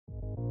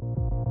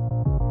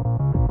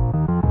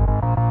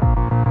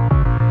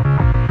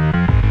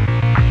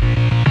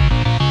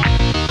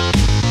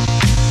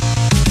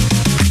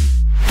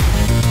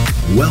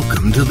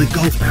to the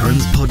Golf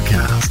Barons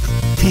podcast,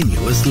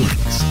 Tenuous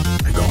Links,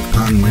 a golf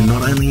pun we're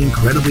not only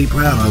incredibly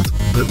proud of,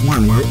 but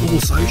one we're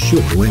also sure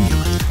to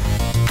emulate.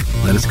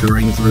 Let us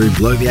careen through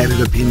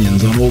bloviated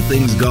opinions on all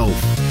things golf,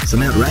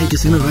 some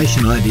outrageous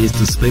innovation ideas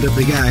to speed up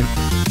the game,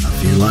 a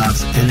few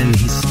laughs, and an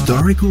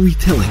historical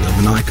retelling of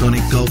an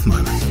iconic golf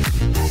moment.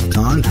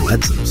 Time to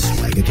add some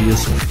swagger to your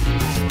swing.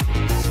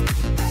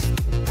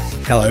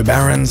 Hello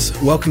Barons,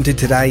 welcome to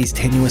today's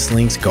Tenuous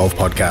Links Golf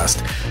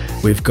Podcast.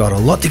 We've got a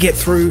lot to get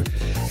through,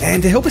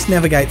 and to help us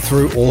navigate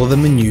through all of the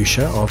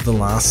minutiae of the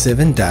last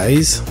 7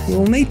 days,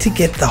 we'll need to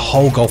get the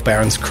whole Golf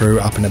Barons crew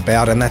up and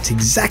about, and that's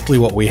exactly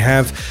what we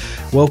have.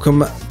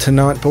 Welcome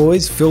tonight,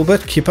 boys,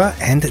 Philbert, Kipper,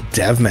 and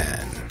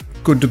Davman.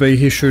 Good to be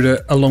here,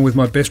 Shooter, along with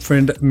my best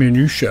friend,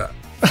 Minutia.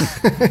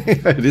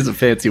 It is a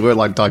fancy word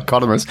like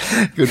dichotomous.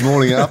 Good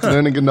morning,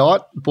 afternoon, and good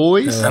night,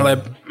 boys.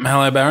 Hello,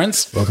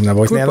 Barons. Welcome, now,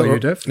 boys. Good by you,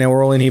 Dev. Now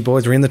we're all in here,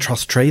 boys. We're in the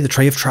trust tree, the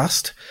tree of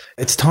trust.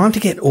 It's time to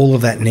get all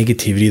of that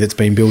negativity that's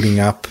been building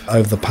up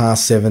over the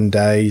past 7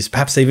 days,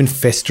 perhaps even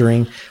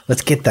festering.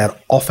 Let's get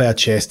that off our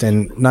chest,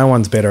 and no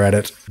one's better at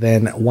it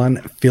than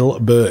one Phil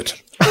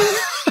Burt.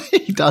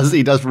 He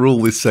does rule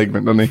this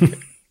segment, doesn't he?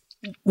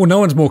 Well, no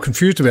one's more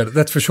confused about it,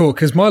 that's for sure,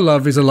 because my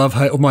love is a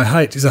love-hate, or my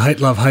hate is a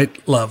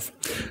hate-love,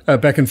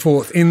 back and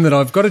forth, in that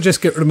I've got to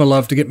just get rid of my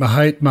love to get my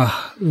hate. My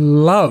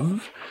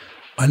love,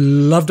 I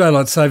love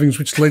daylight savings,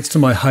 which leads to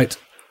my hate.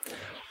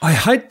 I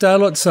hate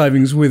daylight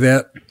savings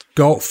without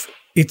golf.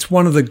 It's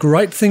one of the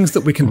great things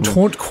that we can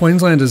taunt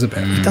Queenslanders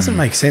about. It doesn't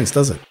make sense,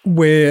 does it?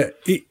 Where,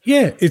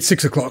 it's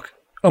 6 o'clock.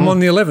 I'm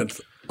on the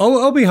 11th.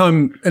 I'll be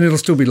home and it'll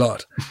still be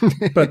light.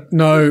 But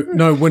no,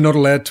 we're not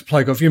allowed to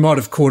play golf. You might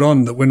have caught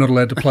on that we're not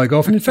allowed to play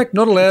golf, and in fact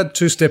not allowed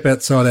to step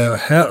outside our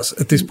house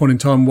at this point in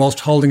time whilst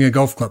holding a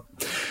golf club.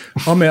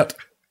 I'm out.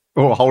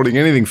 Or holding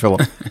anything,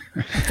 Philip.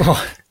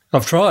 Oh,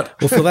 I've tried.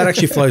 Well, Phil, that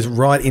actually flows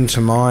right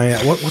into my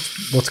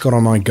what's got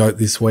on my goat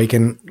this week,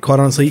 and quite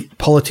honestly,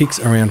 politics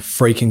around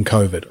freaking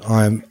COVID.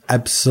 I'm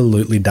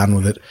absolutely done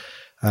with it.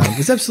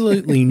 There's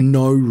absolutely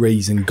no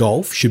reason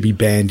golf should be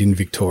banned in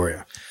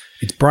Victoria.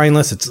 It's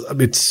brainless.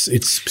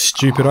 It's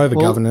stupid over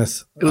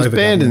governance. It was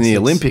banned in the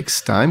Olympics,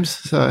 Dames.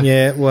 So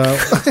yeah, well,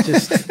 it's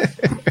just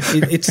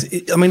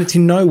it's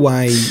in no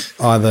way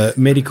either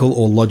medical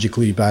or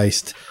logically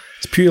based.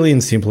 It's purely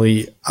and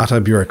simply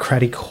utter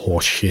bureaucratic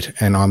horseshit,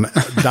 and I'm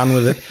done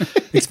with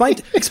it.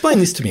 Explain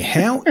this to me.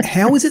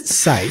 How is it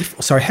safe?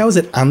 Sorry, how is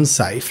it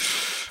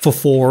unsafe for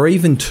 4 or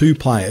even 2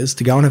 players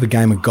to go and have a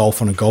game of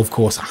golf on a golf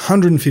course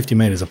 150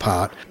 metres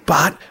apart,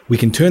 but we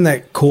can turn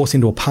that course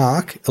into a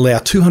park, allow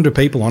 200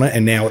 people on it,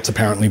 and now it's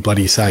apparently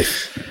bloody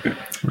safe?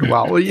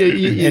 Well,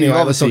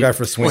 anyway, let's all go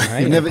for a swing.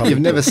 Hey? You've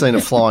never seen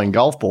a flying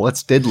golf ball.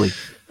 That's deadly.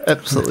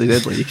 Absolutely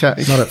deadly. You can't.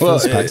 Not at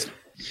first pace.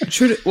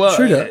 Shooter,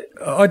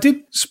 I did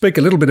speak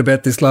a little bit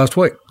about this last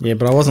week. Yeah,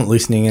 but I wasn't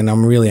listening, and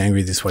I'm really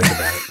angry this week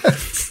about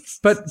it.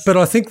 But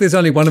I think there's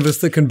only one of us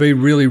that can be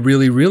really,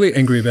 really, really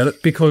angry about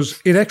it,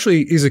 because it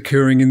actually is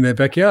occurring in their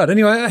backyard.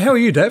 Anyway, how are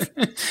you, Dave?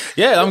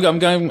 Yeah, I'm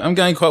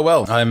going quite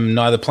well. I'm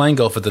neither playing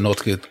golf at the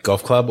Northcote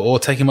Golf Club or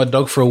taking my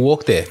dog for a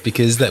walk there,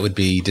 because that would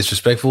be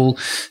disrespectful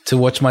to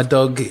watch my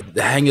dog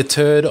hang a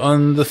turd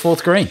on the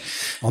 4th green.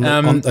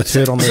 A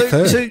turd on the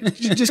third.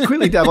 So just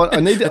quickly, Dave, I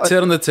need a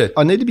turd on the turd.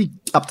 I need to be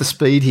up to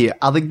speed here.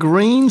 Are the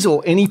greens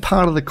or any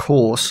part of the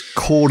course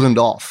cordoned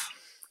off?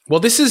 Well,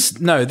 this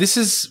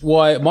is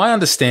why my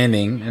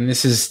understanding, and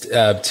this is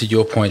to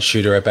your point,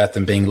 Shooter, about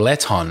them being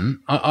let on.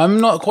 I'm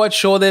not quite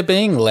sure they're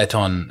being let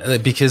on,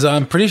 because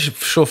I'm pretty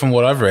sure from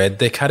what I've read,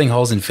 they're cutting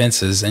holes in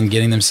fences and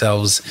getting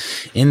themselves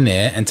in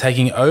there and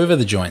taking over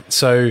the joint.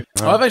 So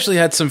I've actually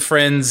had some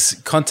friends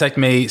contact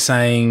me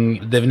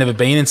saying they've never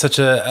been in such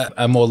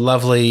a more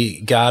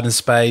lovely garden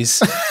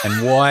space,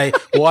 and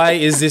why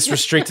is this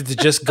restricted to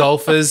just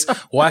golfers?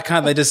 Why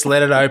can't they just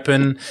let it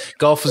open?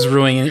 Golf is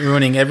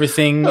ruining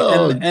everything.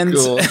 And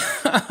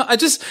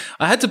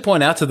I had to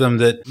point out to them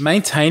that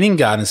maintaining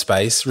garden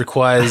space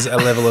requires a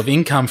level of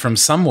income from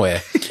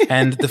somewhere.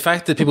 And the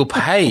fact that people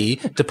pay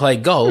to play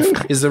golf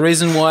is the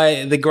reason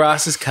why the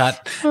grass is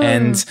cut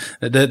and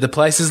the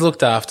place is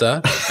looked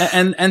after.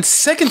 And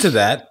second to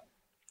that,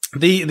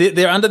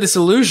 they're under this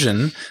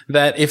illusion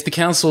that if the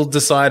council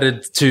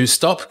decided to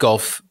stop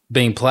golf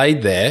being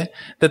played there,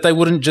 that they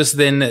wouldn't just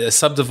then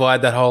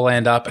subdivide that whole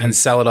land up and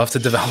sell it off to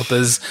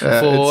developers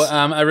for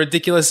a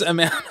ridiculous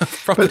amount of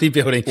property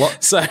building.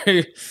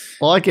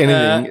 Like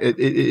anything,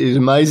 it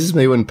amazes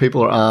me when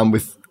people are armed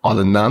with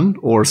either none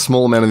or a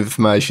small amount of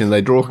information.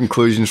 They draw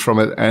conclusions from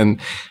it, and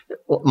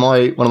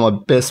one of my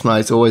best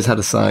mates always had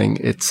a saying,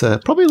 it's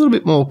probably a little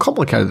bit more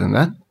complicated than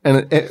that.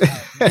 And it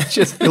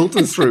just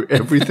filters through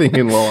everything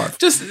in life.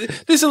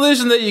 Just this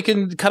illusion that you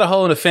can cut a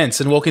hole in a fence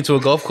and walk into a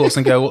golf course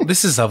and go, well,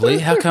 this is lovely.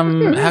 How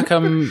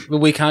come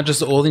we can't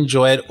just all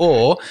enjoy it?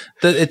 Or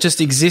that it just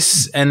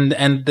exists and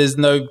there's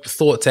no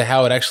thought to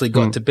how it actually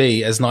got to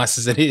be as nice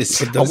as it is.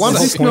 But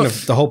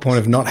the whole point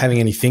of not having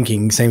any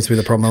thinking seems to be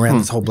the problem around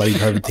this whole bloody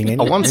COVID thing.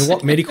 Anyway.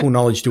 What medical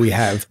knowledge do we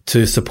have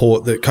to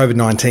support that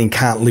COVID-19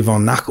 can't live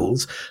on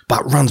knuckles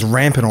but runs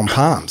rampant on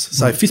palms?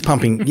 So fist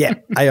pumping,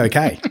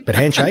 A-okay. But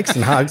handshakes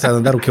and hard bug, so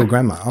that'll kill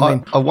grandma. I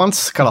mean, I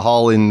once cut a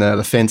hole in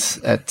the fence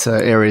at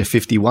Area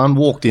 51,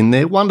 walked in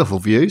there, wonderful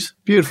views,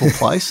 beautiful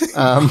place.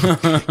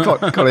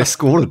 Got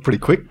escorted pretty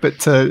quick,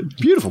 but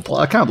beautiful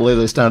place. I can't believe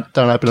they don't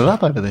open it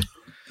up over there.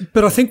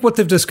 But I think what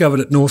they've discovered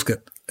at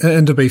Northcote,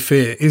 and to be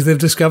fair, is they've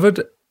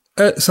discovered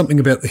something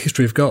about the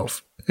history of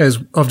golf, as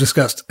I've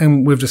discussed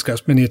and we've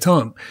discussed many a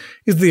time,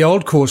 is the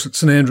old course at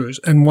St Andrews.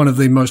 And one of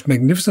the most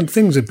magnificent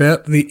things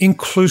about the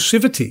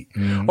inclusivity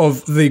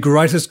of the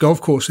greatest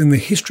golf course in the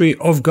history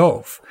of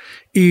golf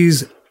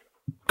is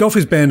golf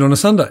is banned on a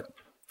Sunday.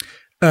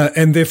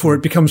 And therefore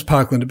it becomes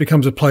parkland. It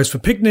becomes a place for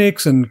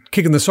picnics and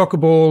kicking the soccer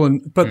ball.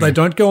 But they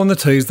don't go on the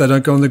tees, they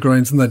don't go on the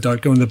greens, and they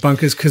don't go in the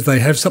bunkers because they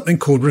have something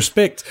called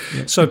respect.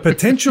 Yeah. So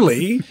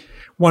potentially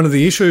one of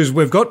the issues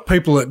we've got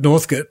people at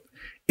Northcote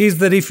is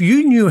that if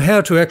you knew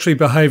how to actually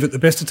behave at the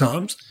best of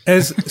times,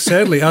 as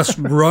sadly us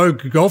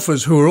rogue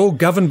golfers who are all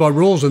governed by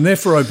rules and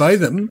therefore obey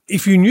them,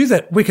 if you knew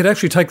that, we could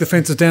actually take the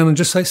fences down and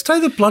just say, stay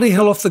the bloody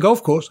hell off the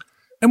golf course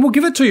and we'll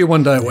give it to you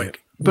one day a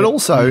week. But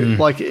also,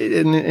 like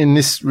in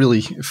this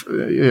really,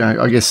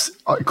 I guess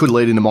it could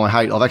lead into my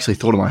hate. I've actually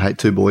thought of my hate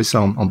too, boys,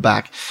 so I'm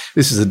back.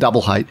 This is a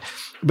double hate.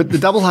 But the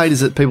double hate is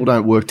that people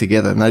don't work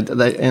together.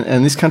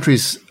 And this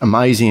country's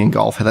amazing in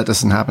golf, how that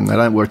doesn't happen. They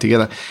don't work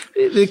together.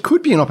 There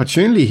could be an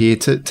opportunity here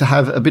to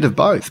have a bit of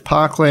both.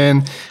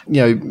 Parkland,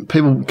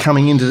 people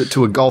coming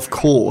into a golf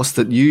course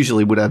that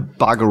usually would have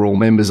bugger all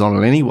members on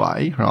it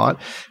anyway, right?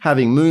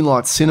 Having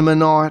moonlight cinema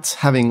nights,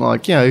 having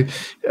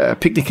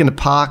picnic in the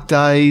park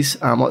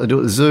days, like they do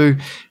at the zoo.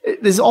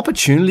 There's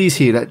opportunities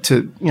here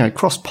to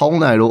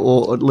cross-pollinate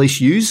or at least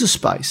use the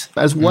space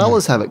as well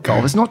as have it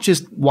golf. It's not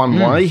just one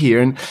way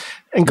here.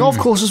 And golf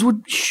courses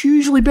would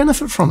hugely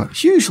benefit from it,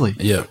 hugely.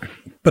 Yeah.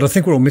 But I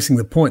think we're all missing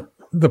the point.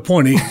 The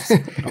point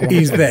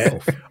is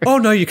that,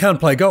 no, you can't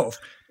play golf.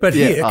 But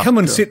come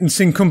and sit and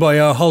sing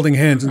Kumbaya holding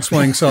hands and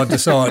swaying side to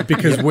side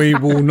because we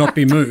will not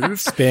be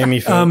moved. Spare me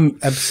for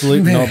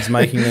absolute knobs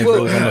making their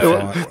drills on the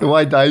fly. The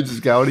way Dave's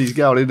is going, he's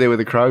going in there with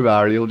a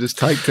crowbar and he'll just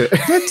take it.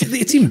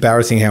 It's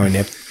embarrassing how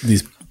inept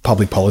this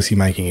public policy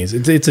making is.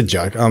 It's a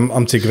joke.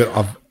 I'm sick of it.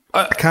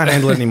 I can't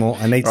handle it anymore.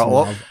 I need some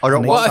love.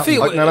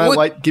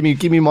 Wait.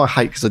 Give me my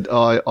hate because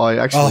I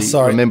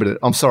actually remembered it.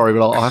 I'm sorry,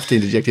 but I'll have to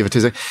interject here for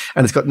 2 seconds.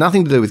 And it's got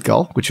nothing to do with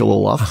golf, which you'll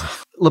all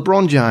love.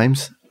 LeBron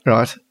James,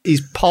 right?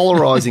 He's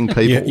polarising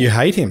people. You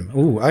hate him.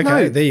 Oh, okay.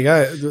 No. There you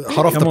go.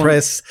 Hot off the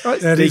press.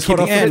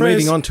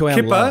 Moving on to our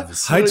Kipper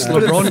loves. Hates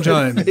LeBron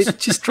James. It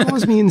just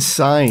drives me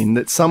insane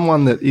that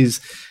someone that is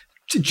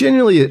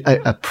generally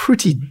a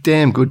pretty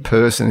damn good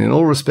person in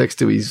all respects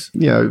to his,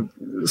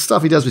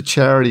 stuff he does with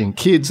charity and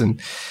kids and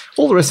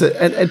all the rest of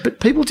it. But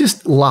people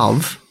just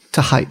love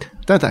to hate,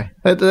 don't they?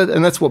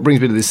 And that's what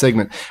brings me to this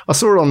segment. I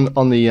saw it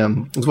on the, I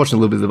was watching a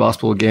little bit of the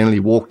basketball again and he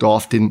walked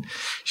off, didn't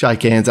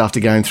shake hands after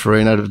going through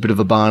and had a bit of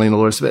a barney and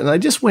all the rest of it. And they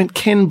just went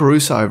Ken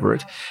Bruce over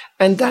it.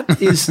 And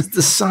that is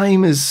the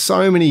same as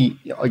so many,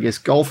 I guess,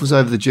 golfers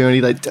over the journey.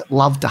 They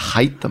love to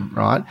hate them,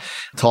 right?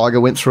 Tiger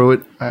went through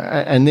it.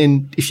 And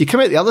then if you come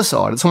out the other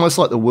side, it's almost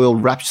like the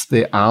world wraps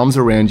their arms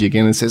around you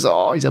again and says,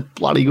 oh, he's a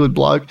bloody good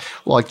bloke.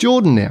 Like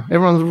Jordan now.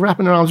 Everyone's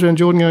wrapping their arms around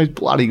Jordan going, he's a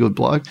bloody good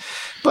bloke.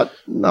 But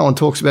no one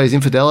talks about his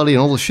infidelity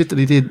and all the shit that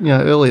he did,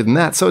 earlier than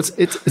that. So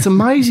it's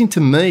amazing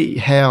to me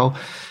how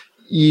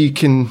you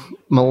can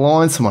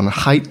malign someone and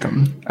hate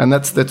them. And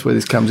that's where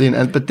this comes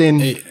in. But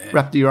then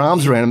wrap your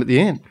arms around them at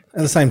the end.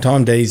 At the same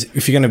time, Dees,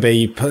 if you're going to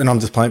be, and I'm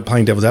just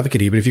playing devil's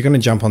advocate here, but if you're going to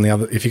jump on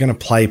if you're going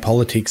to play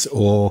politics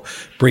or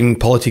bring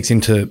politics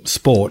into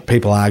sport,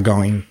 people are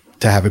going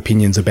to have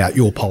opinions about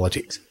your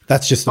politics.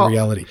 That's just the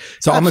reality.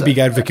 So I'm a big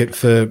advocate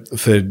for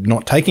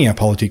not taking our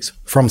politics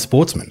from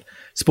sportsmen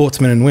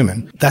and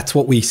women. That's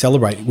what we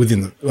celebrate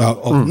within the,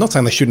 I'm not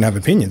saying they shouldn't have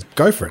opinions.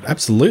 Go for it.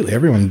 Absolutely.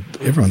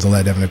 Everyone's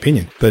allowed to have an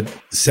opinion, but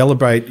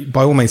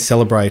by all means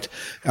celebrate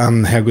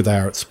how good they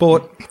are at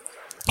sport.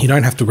 You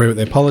don't have to agree with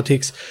their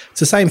politics. It's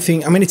the same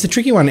thing. I mean, it's a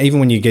tricky one even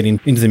when you get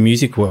into the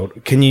music world.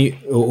 Can you,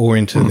 or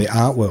into the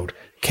art world,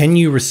 can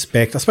you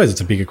respect, I suppose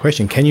it's a bigger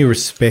question, can you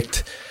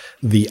respect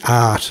the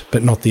art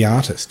but not the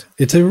artist?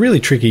 It's a really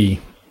tricky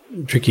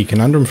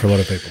conundrum for a lot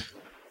of people.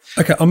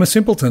 Okay, I'm a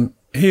simpleton.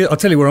 Here, I'll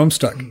tell you where I'm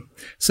stuck.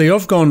 See,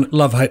 I've gone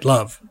love, hate,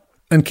 love.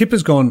 And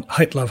Kipper's gone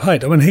hate, love,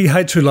 hate. I mean, he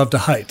hates who love to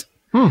hate.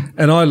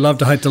 And I love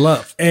to hate to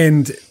love.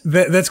 And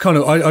that's kind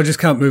of, I just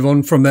can't move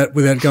on from that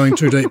without going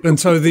too deep. And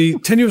so the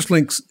Tenuous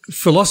Links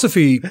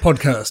Philosophy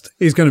podcast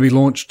is going to be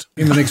launched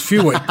in the next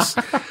few weeks.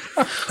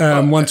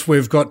 Once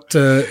we've got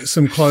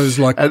some clothes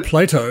like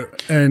Plato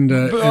and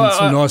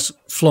some nice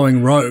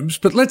flowing robes.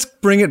 But let's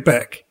bring it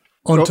back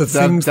onto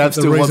things that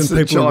the reason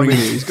people are ringing.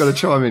 He's got to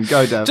chime in.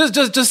 Go, Dave.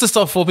 Just to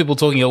stop 4 people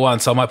talking at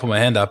once, I might put my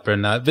hand up.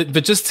 And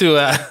but just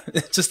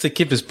to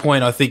Kipper's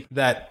point, I think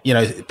that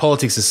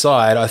politics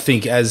aside, I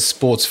think as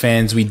sports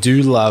fans, we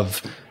do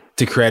love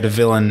to create a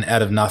villain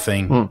out of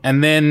nothing.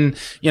 And then,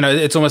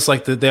 it's almost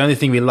like the only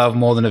thing we love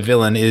more than a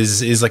villain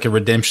is like a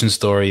redemption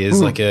story, is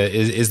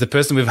the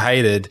person we've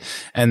hated.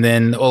 And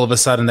then all of a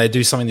sudden they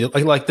do something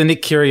like the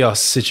Nick Kyrgios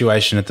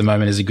situation at the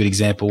moment is a good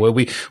example where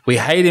we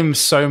hate him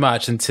so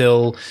much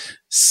until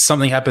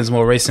something happens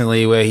more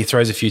recently where he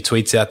throws a few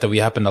tweets out that we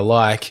happen to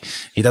like.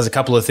 He does a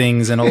couple of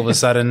things, and all of a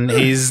sudden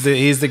he's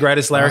the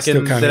greatest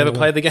larrikin that ever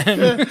played the game.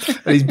 And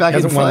he's back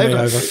in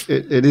favour.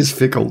 It is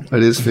fickle.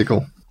 It is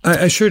fickle.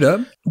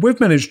 Shooter, we've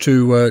managed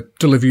to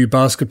deliver you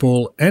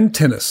basketball and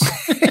tennis.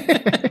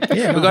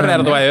 Yeah, we got it out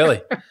of the way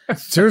early.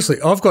 Seriously,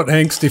 I've got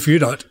angst if you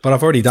don't. But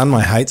I've already done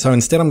my hate, so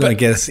instead I'm going to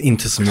get us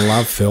into some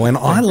love, Phil. And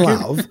I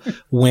love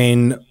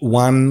when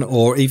one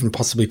or even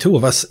possibly two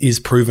of us is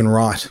proven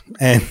right.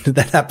 And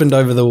that happened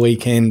over the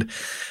weekend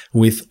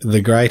with the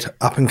great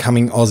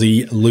up-and-coming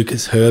Aussie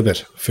Lucas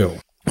Herbert, Phil.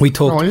 We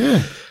talked... Oh,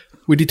 yeah.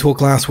 We did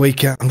talk last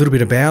week a little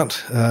bit about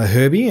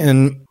Herbie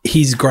and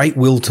his great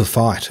will to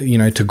fight,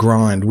 to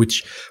grind,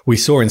 which we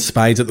saw in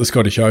spades at the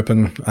Scottish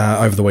Open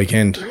over the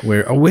weekend.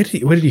 Where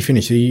did he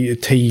finish?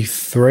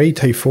 T3,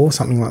 T4,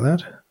 something like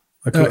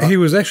that? He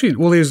was actually, he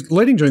was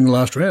leading during the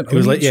last round. He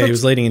was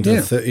leading into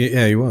the third.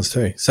 Yeah, he was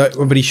too. So,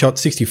 but he shot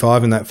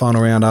 65 in that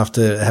final round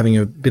after having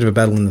a bit of a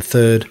battle in the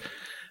third.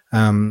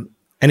 And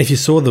if you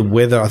saw the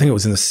weather, I think it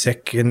was in the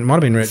second,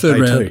 might have been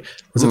third day round. 2.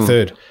 Was it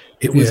third?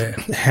 It was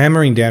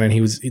hammering down, and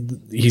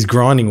his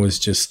grinding was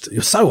just, it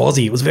was so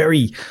Aussie.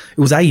 It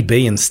was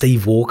AB and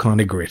Steve Waugh kind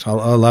of grit.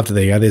 I loved it.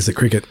 There you go. There's the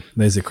cricket.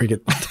 Let's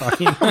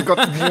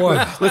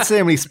see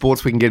how many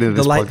sports we can get into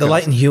this podcast. The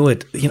Leighton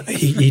Hewitt,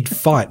 he'd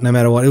fight no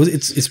matter what.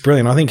 It's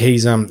brilliant. I think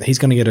he's going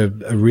to get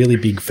a really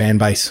big fan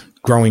base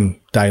growing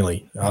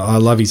daily. I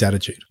love his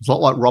attitude. It's a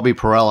lot like Robbie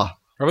Perella.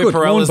 Robbie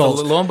Perella's the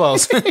lawn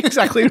bowls.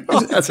 Exactly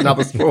right. That's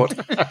another sport.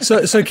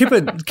 So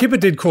Kipper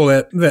did call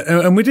out that,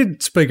 and we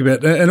did speak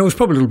about, and it was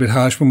probably a little bit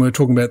harsh when we were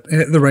talking about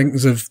the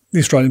rankings of the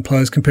Australian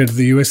players compared to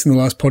the US in the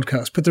last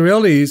podcast. But the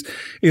reality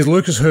is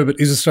Lucas Herbert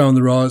is a star on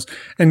the rise,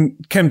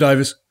 and Cam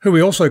Davis, who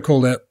we also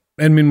called out,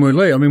 and Min Woo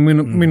Lee. I mean,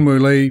 Min Woo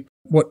Lee,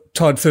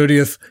 tied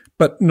 30th,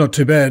 but not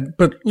too bad.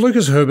 But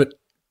Lucas Herbert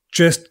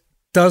just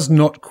does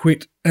not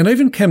quit. And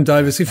even Cam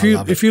Davis, if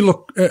you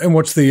look and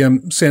watch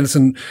the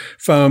Sanderson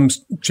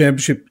Farms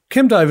Championship,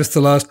 Cam Davis, the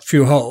last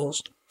few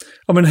holes,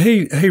 I mean,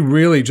 he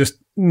really just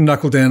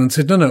knuckled down and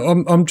said,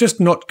 no, I'm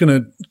just not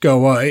going to go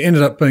away.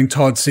 Ended up being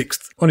tied 6th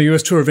on a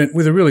US Tour event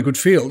with a really good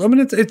field. I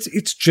mean,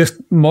 it's just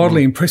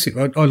mildly impressive.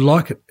 I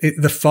like it.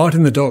 The fight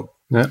in the dog.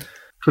 Yeah,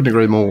 couldn't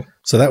agree more.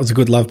 So that was a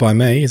good love by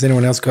me. Has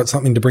anyone else got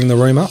something to bring the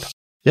room up?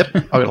 Yep,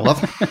 I got a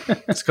love.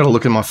 Just got to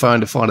look in my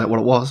phone to find out what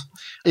it was.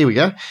 Here we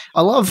go.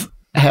 I love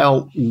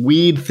how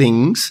weird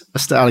things are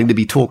starting to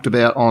be talked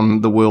about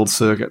on the world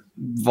circuit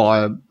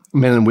via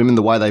men and women,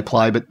 the way they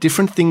play, but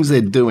different things they're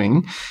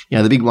doing.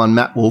 The big one,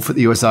 Matt Wolff at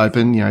the US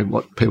Open,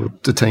 what people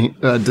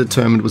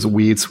determined was a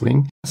weird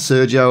swing.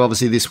 Sergio,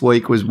 obviously, this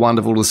week was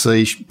wonderful to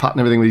see, putting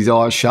everything with his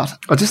eyes shut.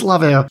 I just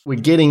love how we're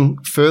getting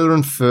further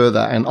and further,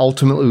 and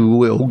ultimately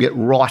we will get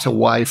right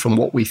away from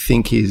what we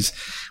think is,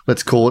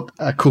 let's call it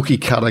a cookie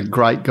cutter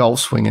great golf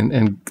swing,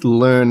 and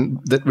learn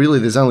that really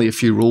there's only a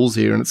few rules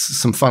here and it's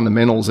some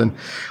fundamentals. And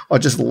I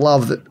just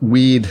love that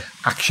weird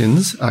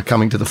actions are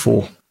coming to the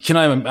fore. Can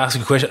I ask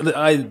a question?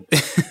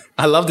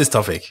 I love this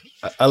topic.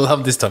 I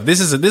love this topic. This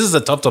is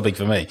a top topic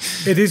for me.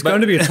 It is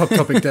going to be a top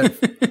topic, Dave.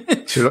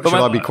 Should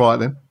I be quiet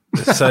then?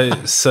 So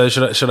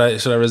should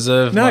I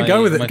reserve? No,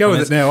 go with it. Go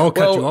with it now. I'll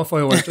cut you off.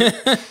 I always do.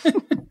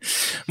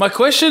 My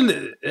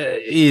question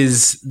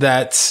is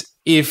that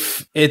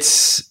if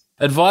it's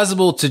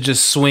advisable to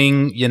just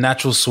swing your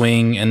natural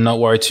swing and not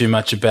worry too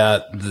much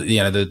about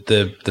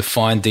the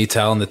fine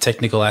detail and the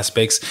technical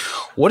aspects,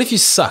 what if you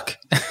suck?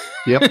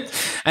 Yep.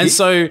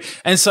 So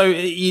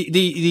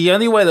the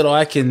only way that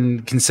I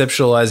can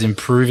conceptualize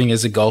improving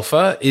as a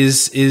golfer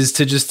is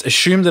to just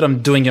assume that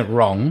I'm doing it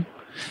wrong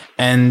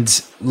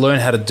and learn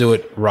how to do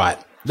it right.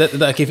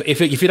 Like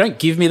if you don't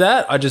give me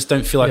that, I just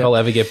don't feel like I'll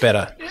ever get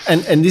better.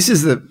 And this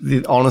is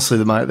honestly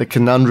the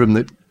conundrum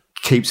that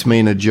keeps me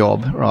in a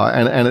job, right?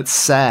 And it's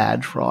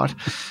sad, right?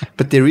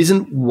 But there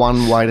isn't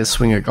one way to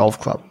swing a golf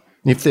club.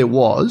 If there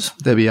was,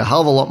 there'd be a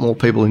hell of a lot more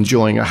people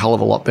enjoying a hell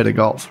of a lot better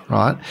golf,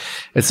 right?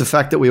 It's the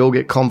fact that we all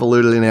get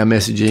convoluted in our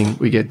messaging,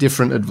 we get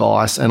different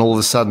advice, and all of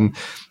a sudden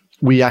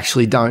we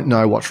actually don't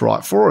know what's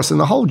right for us.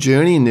 And the whole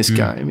journey in this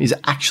game is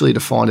actually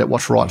to find out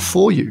what's right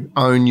for you.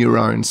 Own your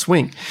own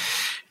swing.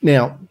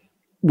 Now,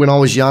 when I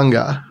was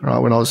younger, right,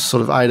 when I was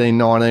sort of 18,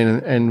 19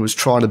 and was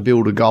trying to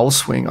build a golf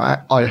swing,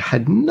 I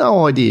had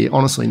no idea,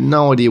 honestly,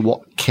 no idea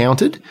what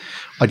counted.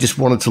 I just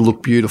wanted to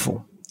look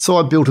beautiful. So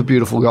I built a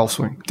beautiful golf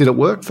swing. Did it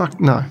work? Fuck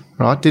no,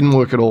 right? Didn't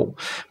work at all.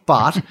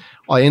 But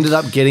I ended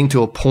up getting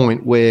to a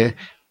point where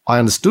I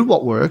understood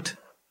what worked,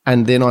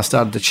 and then I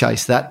started to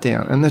chase that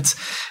down. And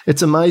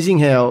it's amazing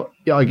how,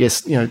 I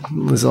guess,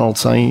 there's an old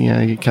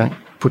saying, you can't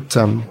put,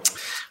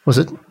 was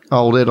it?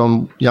 Old head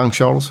on young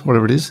shoulders,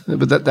 whatever it is.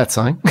 But that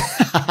saying.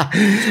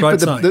 Great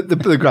saying.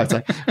 The great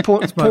saying.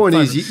 Point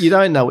is, you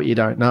don't know what you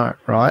don't know,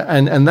 right?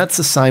 And that's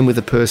the same with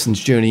a person's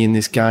journey in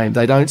this game.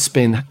 They don't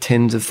spend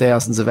tens of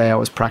thousands of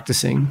hours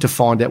practicing to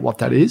find out what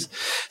that is.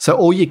 So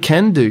all you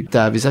can do,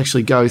 Dave, is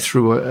actually go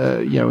through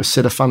a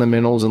set of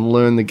fundamentals and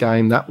learn the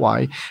game that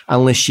way,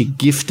 unless you're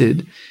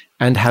gifted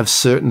and have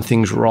certain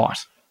things right.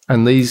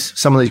 And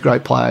some of these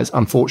great players,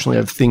 unfortunately,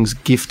 have things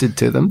gifted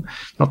to them,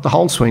 not the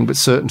whole swing, but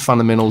certain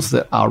fundamentals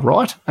that are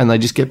right, and they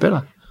just get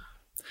better.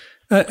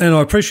 And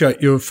I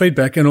appreciate your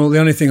feedback, and the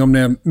only thing I'm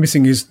now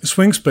missing is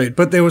swing speed.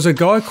 But there was a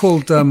guy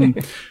called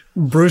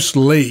Bruce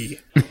Lee,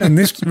 and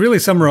this really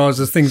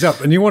summarises things up.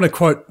 And you want a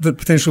quote that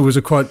potentially was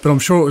a quote, but I'm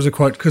sure it was a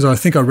quote because I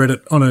think I read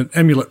it on an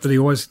amulet that he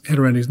always had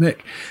around his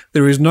neck.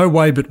 There is no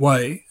way but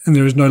way, and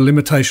there is no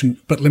limitation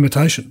but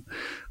limitation.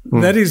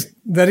 That is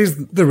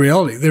the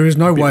reality. There is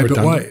no way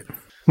but way.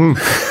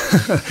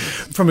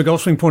 From a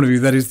golf swing point of view,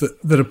 that is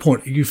a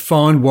point. You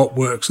find what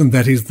works, and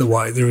that is the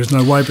way. There is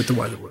no way but the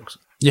way that works.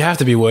 You have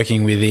to be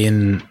working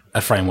within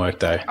a framework,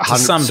 though, to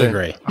some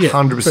degree. Yeah,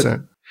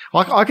 100%.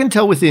 I can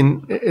tell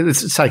within,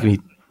 it's taken me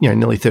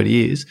nearly 30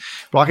 years,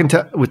 but I can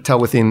tell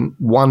within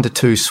 1 to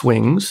 2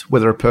 swings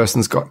whether a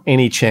person's got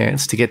any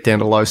chance to get down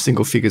to low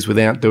single figures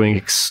without doing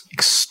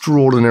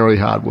extraordinarily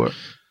hard work.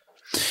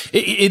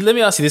 Let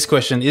me ask you this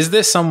question. Is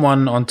there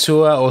someone on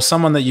tour or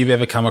someone that you've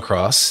ever come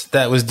across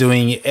that was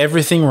doing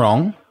everything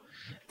wrong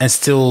and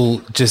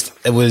still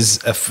it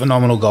was a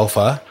phenomenal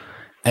golfer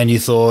and you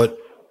thought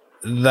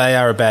they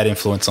are a bad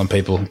influence on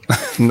people?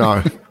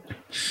 No.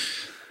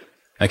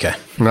 Okay.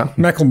 No.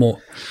 Macklemore.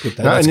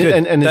 No,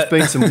 and there's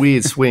been some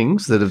weird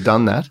swings that have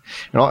done that.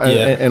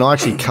 And I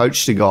actually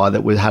coached a guy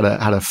that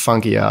had a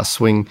funky ass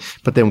swing,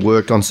 but then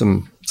worked on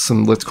some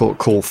let's call it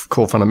core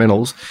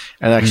fundamentals,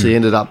 and actually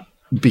ended up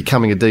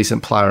becoming a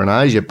decent player in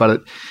Asia.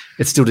 But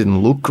it still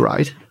didn't look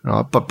great,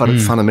 right? But it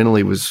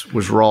fundamentally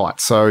was right.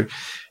 So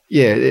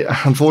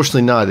yeah,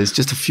 unfortunately, no. There's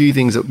just a few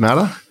things that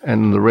matter,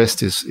 and the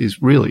rest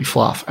is really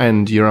fluff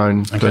and your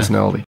own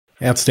personality.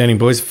 Outstanding,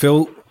 boys.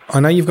 Phil, I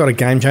know you've got a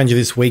game changer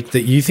this week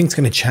that you think is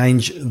going to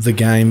change the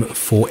game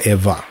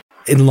forever.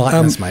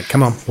 Enlighten us, mate.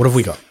 Come on. What have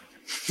we got?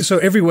 So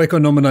every week I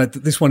nominate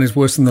that this one is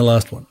worse than the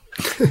last one.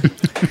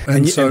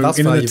 and thus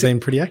far you've been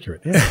pretty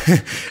accurate.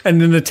 Yeah.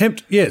 And in an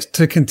attempt, yes,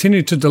 to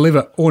continue to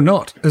deliver or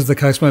not, as the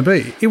case may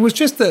be. It was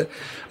just a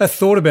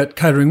thought about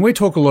catering. We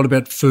talk a lot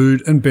about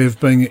food and bev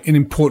being an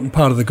important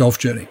part of the golf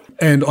journey.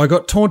 And I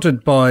got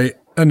taunted by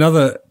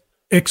another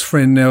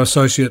ex-friend, now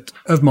associate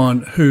of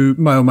mine, who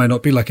may or may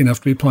not be lucky enough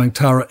to be playing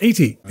Tara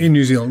Iti in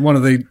New Zealand, one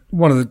of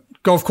the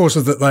golf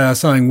courses that they are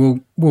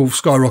saying will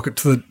skyrocket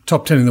to the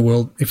top 10 in the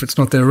world if it's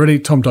not there already,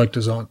 Tom Doak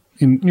Design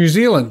in New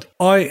Zealand.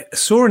 I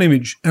saw an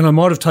image, and I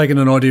might have taken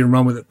an idea and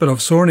run with it, but I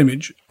saw an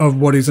image of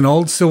what is an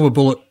old Silver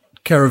Bullet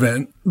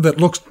caravan that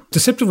looks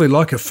deceptively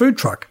like a food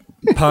truck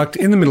parked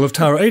in the middle of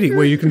Tara Iti,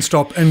 where you can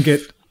stop and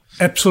get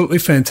absolutely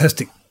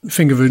fantastic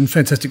finger food and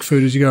fantastic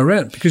food as you go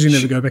around because you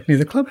never go back near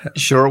the clubhouse.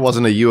 Sure it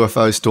wasn't a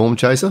UFO storm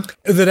chaser?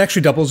 That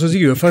actually doubles as a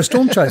UFO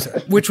storm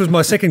chaser, which was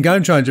my second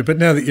game changer, but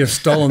now that you've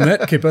stolen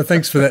that, Kipper,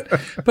 thanks for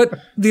that. But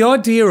the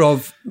idea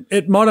of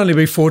it might only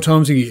be 4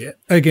 times a year,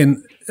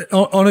 again,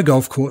 on a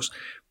golf course,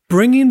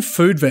 bring in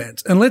food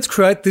vans and let's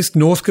create this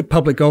Northcote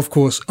Public Golf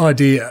Course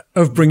idea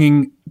of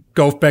bringing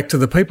golf back to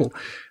the people.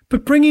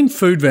 But bring in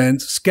food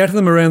vans, scatter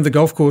them around the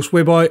golf course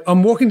whereby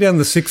I'm walking down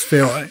the 6th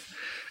fairway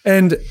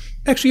and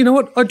actually, you know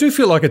what? I do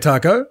feel like a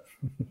taco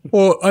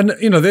or,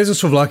 there's a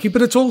souvlaki,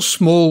 but it's all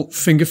small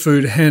finger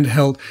food,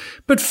 handheld.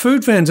 But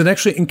food vans and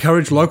actually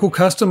encourage local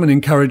custom and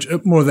encourage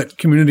more of that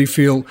community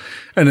feel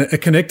and a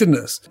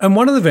connectedness. And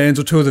one of the vans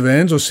or 2 of the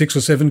vans or 6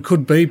 or 7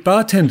 could be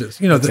bartenders,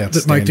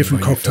 that make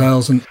different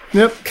cocktails. And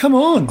come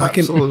on. I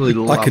absolutely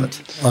love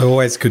it. I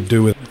always could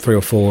do with 3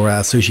 or 4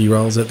 sushi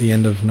rolls at the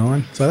end of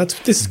 9. So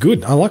this is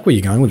good. I like where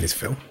you're going with this,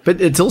 Phil.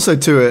 But it's also,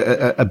 too,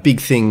 a big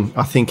thing,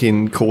 I think,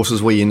 in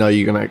courses where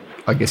you're going to,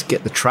 I guess,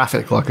 get the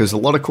traffic. Like there's a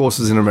lot of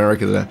courses in America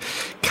that are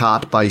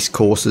cart-based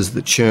courses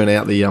that churn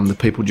out the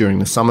people during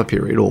the summer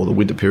period or the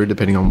winter period,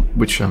 depending on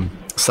which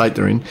state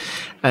they're in.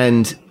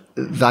 And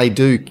they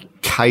do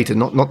cater,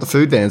 not the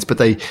food vans, but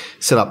they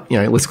set up,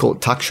 let's call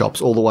it tuck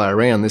shops all the way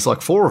around. There's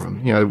like 4 of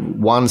them,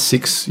 1,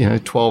 6,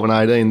 12 and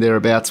 18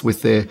 thereabouts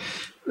with the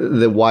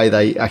way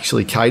they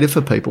actually cater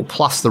for people,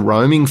 plus the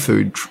roaming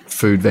food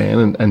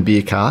van and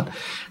beer cart.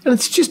 And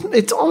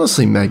it's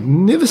honestly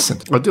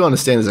magnificent. I do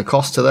understand there's a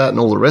cost to that and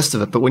all the rest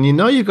of it, but when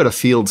you've got a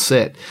field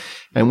set,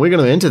 and we're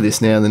going to enter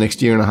this now in the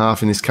next year and a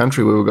half in this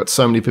country where we've got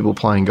so many people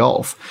playing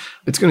golf,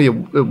 it's going to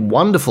be a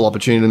wonderful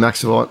opportunity to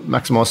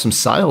maximise some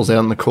sales out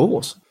on the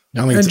course.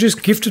 And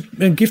just gift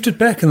it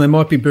back, and they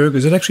might be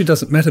burgers. It actually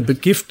doesn't matter,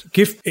 but gift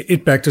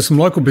it back to some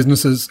local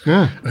businesses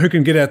who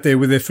can get out there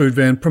with their food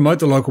van, promote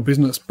the local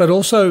business. But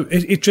also,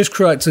 it just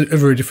creates a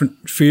very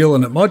different feel,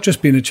 and it might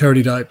just be in a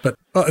charity day. But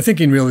I think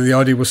really the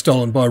idea was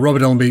stolen by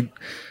Robert Allenby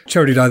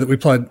charity day that we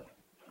played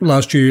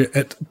last year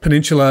at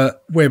Peninsula,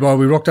 whereby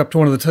we rocked up to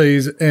one of the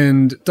tees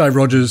and Dave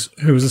Rogers,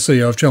 who was the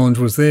CEO of Challenge,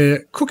 was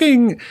there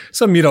cooking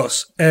some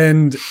gyros.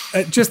 And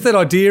just that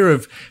idea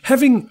of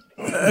having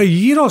a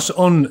gyros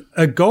on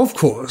a golf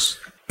course,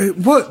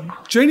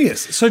 what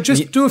genius. So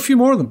just do a few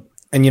more of them.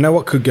 And you know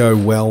what could go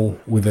well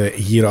with a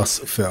gyros,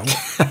 Phil?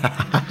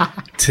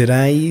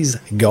 Today's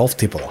golf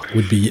tipple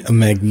would be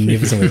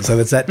magnificent. So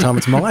it's that time.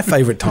 It's my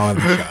favourite time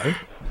of the show.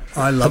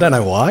 I love don't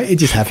know why. It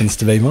just happens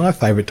to be my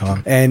favourite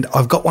time. And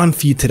I've got one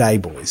for you today,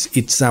 boys.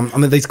 It's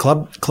these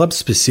club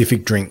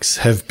specific drinks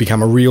have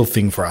become a real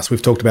thing for us.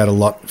 We've talked about it a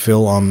lot,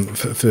 Phil,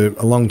 for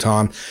a long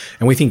time,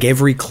 and we think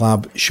every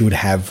club should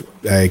have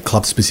a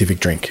club specific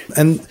drink.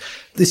 And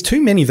there's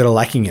too many that are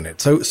lacking in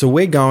it. So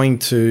we're going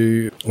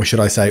to, or should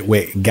I say,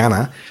 we're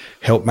gonna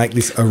help make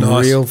this a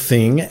real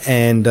thing.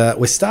 And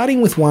we're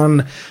starting with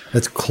one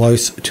that's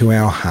close to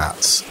our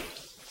hearts.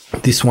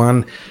 This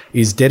one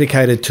is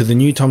dedicated to the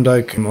new Tom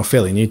Doak, or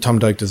fairly new Tom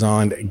Doak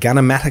designed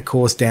Gunnamatta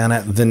course down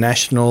at the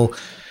National.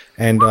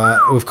 And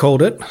we've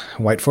called it,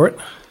 wait for it,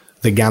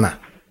 the Gunner.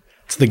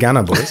 It's the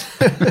Gunner, boys.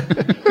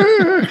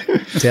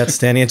 It's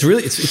outstanding.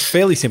 It's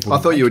fairly simple. I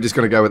thought you were just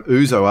going to go with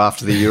Ouzo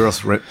after the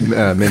Euros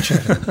mention.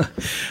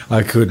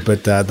 I could,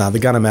 but no, the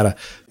Gunnamatta.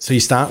 So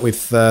you start with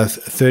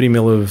 30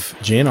 mil of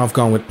gin. I've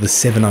gone with the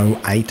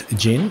 708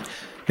 gin.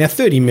 Now,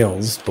 30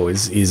 mils,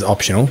 boys, is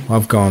optional.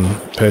 I've gone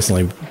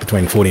personally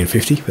between 40 and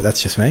 50, but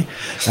that's just me.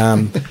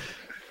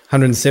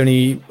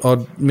 170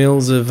 odd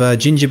mils of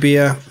ginger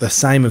beer, the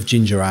same of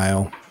ginger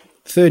ale.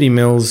 30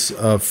 mils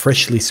of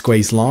freshly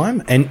squeezed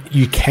lime, and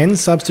you can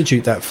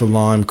substitute that for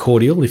lime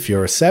cordial if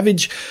you're a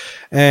savage,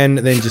 and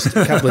then just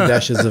a couple of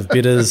dashes of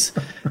bitters,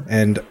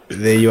 and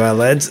there you are,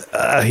 lads.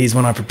 Here's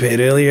one I prepared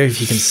earlier, if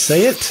you can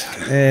see it,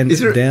 and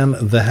down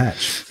the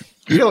hatch.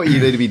 You know what you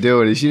need to be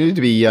doing is you need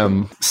to be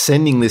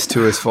sending this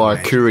to us via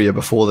courier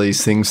before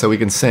these things so we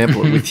can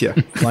sample it with you.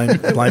 Blame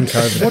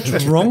COVID.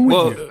 What's wrong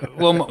with you?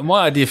 Well,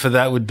 my idea for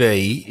that would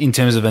be, in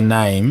terms of a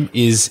name,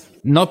 is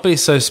not be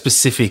so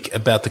specific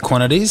about the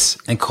quantities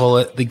and call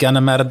it the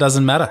Gunnamatta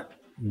doesn't matter.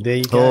 There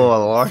you go.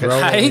 Oh, I like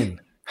it.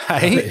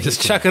 Hey,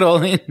 just chuck it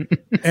all in.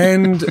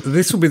 And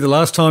this will be the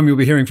last time you'll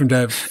be hearing from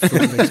Dave for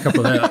the next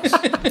couple of hours.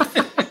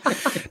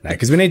 No,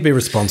 because we need to be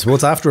responsible.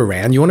 It's after a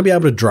round. You want to be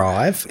able to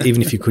drive,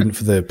 even if you couldn't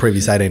for the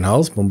previous 18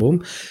 holes. Boom,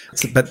 boom.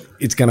 But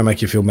it's going to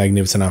make you feel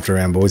magnificent after a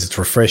round, boys. It's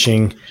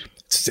refreshing.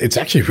 It's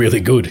actually really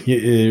good.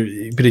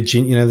 A bit of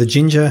gin, the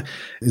ginger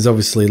is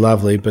obviously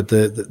lovely, but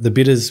the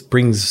bitters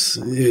brings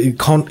it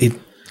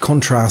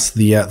contrasts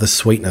the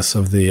sweetness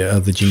of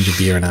the ginger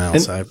beer and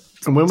ale.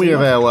 And when we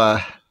have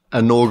our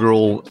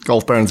inaugural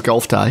Golf Barons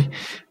Golf Day,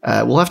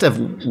 we'll have to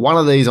have one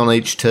of these on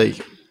each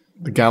tee.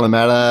 The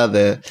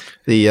Gunnamatta,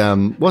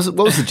 what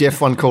was the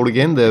Jeff one called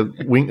again? The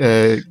wing,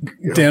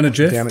 Down at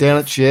Jeff. Down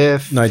at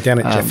Jeff. No, Down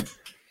at Jeff.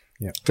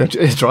 Yeah,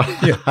 that's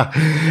right. Yeah,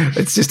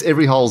 it's just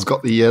every hole's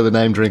got the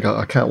name drink.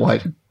 I can't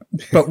wait.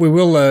 But we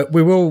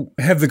will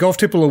have the golf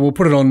tipple, or we'll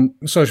put it on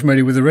social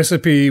media with the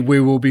recipe.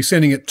 We will be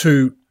sending it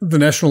to the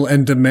National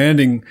and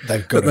demanding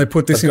that they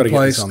put this in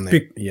place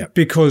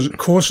because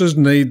courses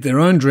need their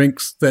own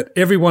drinks. That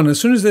everyone,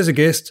 as soon as there's a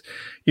guest,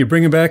 you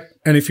bring them back,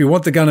 and if you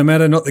want the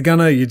Gunnamatta, not the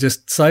Gunner, you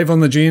just save on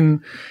the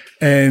gin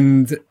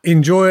and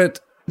enjoy it,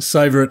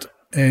 savour it.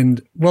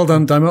 And well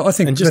done, Damo. I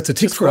think that's a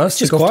tick for us.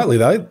 Just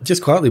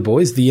quietly,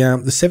 boys,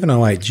 the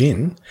 708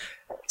 gin,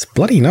 it's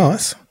bloody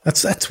nice.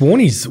 That's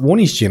Warnie's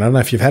gin. I don't know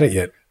if you've had it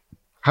yet.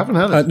 Haven't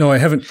had it. No, I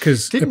haven't,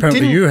 because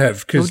apparently you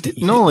have.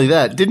 Not only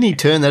that, didn't he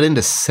turn that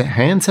into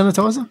hand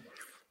sanitizer?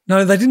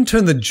 No, they didn't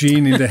turn the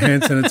gin into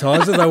hand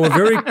sanitizer. They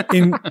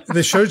were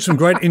they showed some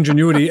great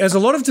ingenuity, as a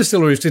lot of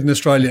distilleries did in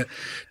Australia,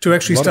 to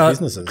actually start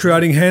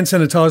creating hand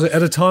sanitizer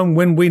at a time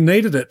when we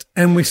needed it.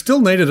 And we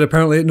still need it,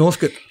 apparently, at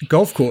Northcote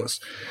Golf Course.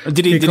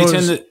 Did he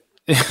turn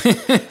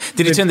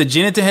the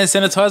gin into hand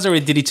sanitizer, or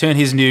did he turn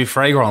his new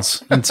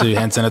fragrance into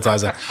hand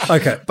sanitizer?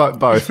 Okay.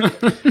 Both.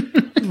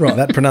 Right,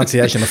 that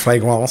pronunciation of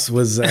fragrance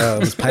was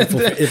painful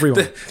for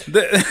everyone.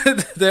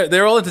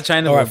 They're all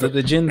interchangeable. All right,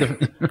 the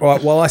gin.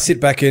 Right, while I sit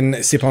back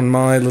and sip on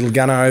my little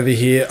Gunner over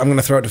here, I'm going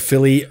to throw it to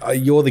Philly.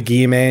 You're the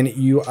gear man.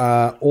 You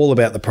are all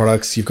about the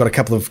products. You've got a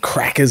couple of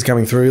crackers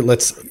coming through.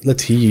 Let's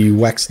hear you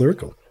wax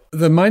lyrical.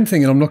 The main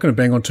thing, and I'm not going to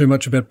bang on too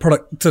much about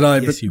product today,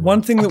 but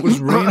one thing that was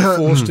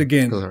reinforced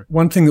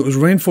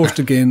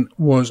again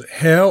was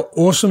how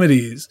awesome it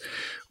is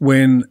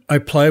when a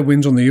player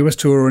wins on the US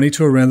Tour or any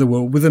tour around the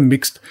world with a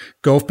mixed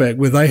golf bag,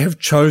 where they have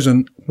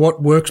chosen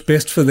what works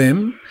best for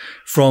them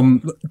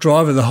from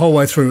driver the whole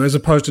way through, as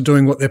opposed to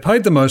doing what they're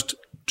paid the most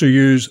to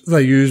use.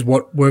 They use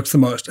what works the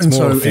most. And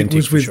so it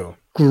was with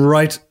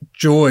great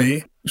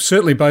joy,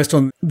 certainly based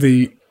on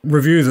the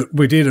review that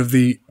we did of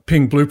the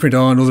Ping Blueprint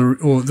iron,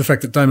 or the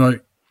fact that Damo,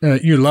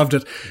 you loved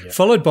it,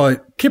 followed by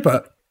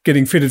Kipper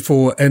getting fitted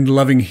for and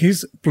loving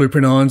his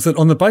Blueprint irons, that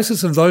on the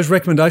basis of those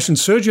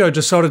recommendations, Sergio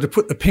decided to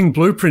put the Ping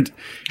Blueprint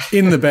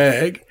in the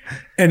bag.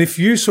 And if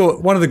you saw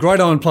one of the great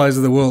iron players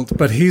of the world,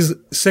 but his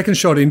second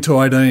shot into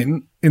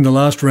 18 in the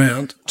last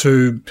round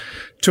to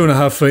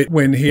 2.5 feet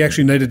when he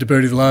actually needed to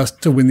birdie the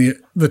last to win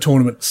the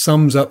tournament,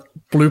 sums up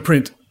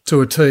Blueprint to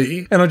a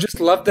tee. And I just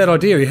loved that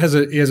idea. He has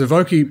a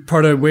Vokey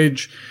Proto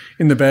wedge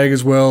in the bag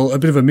as well, a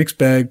bit of a mixed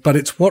bag, but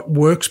it's what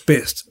works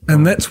best.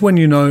 And that's when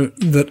you know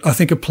that I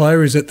think a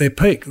player is at their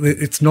peak.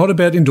 It's not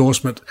about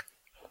endorsement.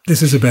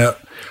 This is about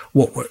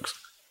what works.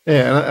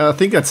 Yeah, and I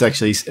think that's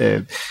actually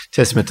a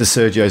testament to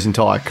Sergio's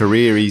entire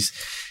career.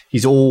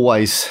 he's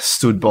always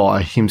stood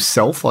by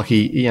himself. Like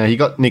he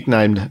got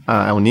nicknamed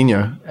El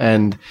Nino,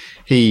 and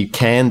he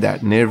canned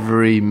that in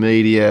every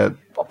media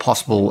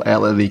possible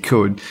outlet that he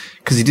could,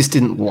 because he just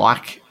didn't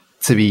like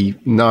to be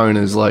known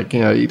as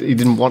he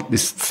didn't want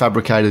this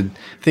fabricated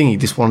thing. He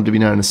just wanted to be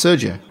known as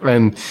Sergio.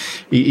 And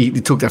he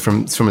took that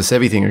from a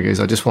Sevi thing. He goes,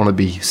 I just want to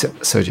be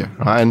Sergio.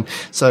 Right? And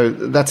so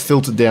that's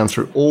filtered down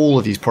through all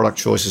of his product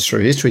choices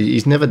through history.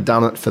 He's never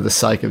done it for the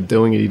sake of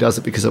doing it. He does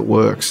it because it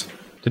works.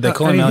 Did they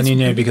call him El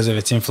Nino because of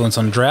its influence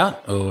on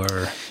drought,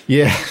 or?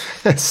 Yeah,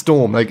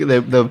 storm.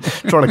 They're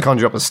trying to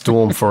conjure up a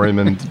storm for him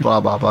and blah,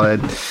 blah, blah.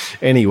 And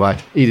anyway,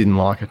 he didn't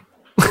like it.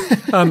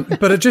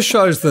 But it just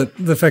shows that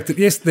the fact that,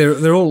 yes,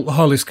 they're all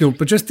highly skilled,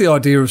 but just the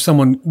idea of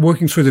someone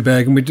working through the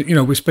bag,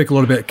 and we speak a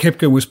lot about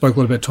Koepka, we spoke a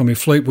lot about Tommy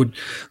Fleetwood,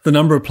 the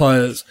number of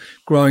players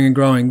growing and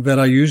growing that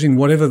are using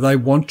whatever they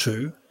want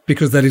to,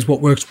 because that is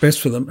what works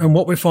best for them. And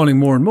what we're finding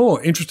more and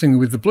more, interestingly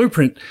with the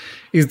Blueprint,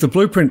 is the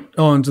Blueprint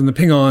irons and the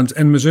Ping irons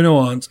and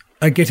Mizuno irons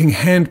are getting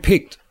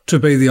hand-picked to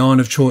be the iron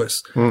of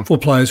choice for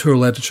players who are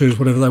allowed to choose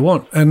whatever they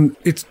want. And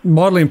it's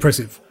mildly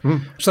impressive.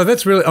 So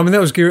that's really, that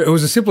was gear. It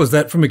was as simple as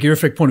that from a Gear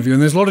Effect point of view.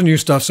 And there's a lot of new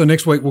stuff. So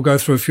next week we'll go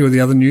through a few of the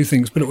other new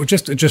things. But it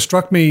just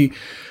struck me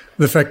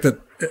the fact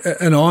that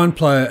an iron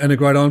player and a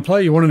great iron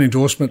player, you want an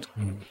endorsement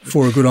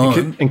for a good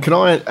iron. And can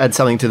I add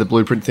something to the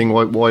Blueprint thing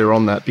while you're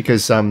on that?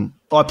 Because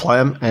I play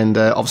them, and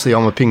obviously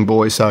I'm a Ping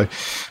boy, so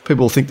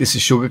people think this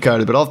is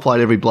sugar-coated, but I've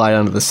played every blade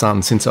under the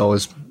sun since I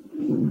was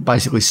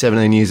basically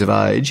 17 years of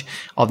age.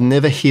 I've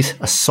never hit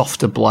a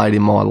softer blade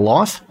in my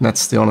life, and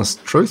that's the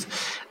honest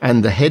truth.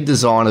 And the head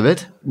design of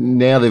it,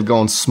 now they've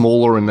gone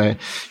smaller and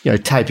they're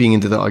taping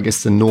into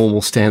the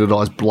normal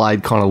standardized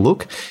blade kind of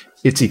look.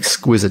 It's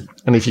exquisite.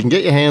 And if you can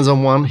get your hands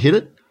on one, hit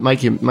it.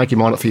 Make your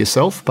mind up for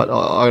yourself. But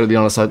I got to be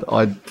honest,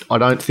 I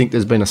don't think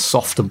there's been a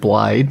softer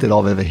blade that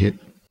I've ever hit.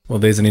 Well,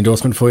 there's an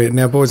endorsement for you.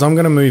 Now, boys, I'm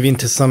going to move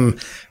into some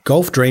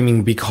golf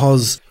dreaming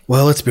because,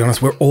 well, let's be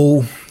honest, we're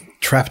all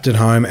trapped at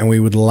home and we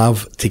would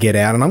love to get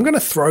out. And I'm going to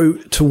throw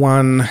to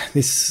one,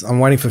 I'm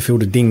waiting for Phil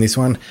to ding this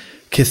one,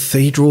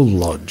 Cathedral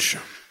Lodge.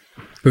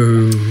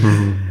 Boo.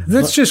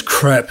 That's just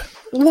crap.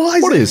 Why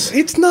is what it? Is?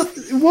 It's not,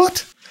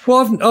 what?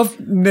 Well, I've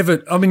never,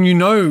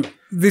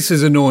 this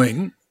is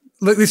annoying.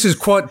 This is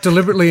quite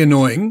deliberately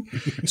annoying.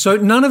 So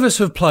none of us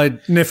have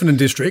played Neffernan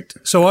District,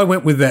 so I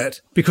went with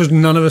that because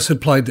none of us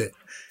had played there.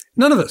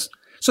 None of us.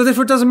 So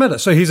therefore it doesn't matter.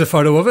 So here's a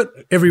photo of it.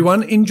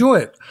 Everyone enjoy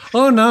it.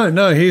 Oh,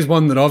 no, here's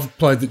one that I've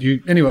played that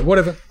you... Anyway,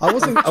 whatever. I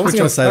wasn't going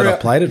to say that I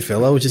played it,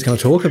 Phil. I was just going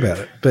to talk about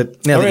it.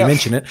 But now that you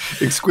mention it...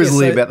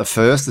 Exquisitely about the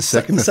first, the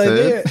second, the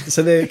third.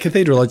 So the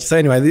Cathedral Lodge. So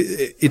anyway,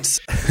 it's...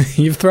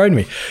 You've thrown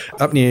me.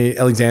 Up near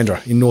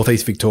Alexandra in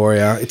northeast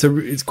Victoria.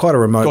 It's quite a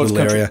remote little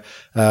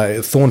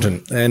area.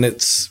 Thornton. And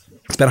it's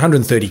about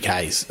 130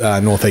 k's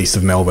northeast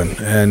of Melbourne.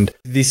 And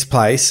this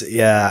place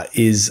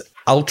is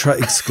ultra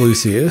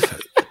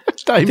exclusive...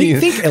 Damien,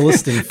 think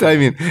Elliston.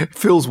 Damien,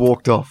 Phil's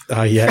walked off.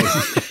 Oh yeah,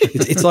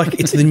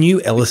 it's the new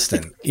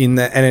Elliston in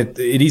that, and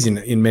it is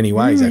in many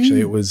ways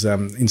actually. It was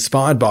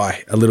inspired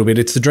by a little bit.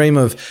 It's the dream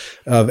of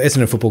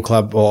Essendon Football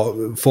Club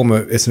or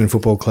former Essendon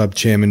Football Club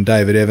chairman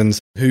David Evans,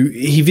 who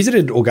he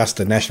visited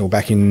Augusta National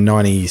back in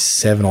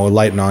 '97 or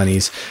late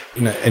 '90s,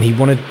 and he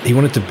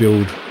wanted to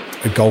build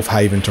a golf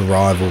haven to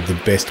rival the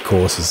best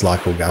courses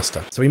like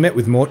Augusta. So he met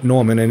with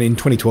Norman, and in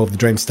 2012 the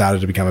dream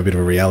started to become a bit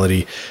of a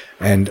reality.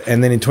 And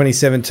then in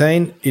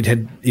 2017 it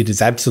had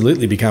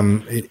absolutely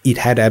become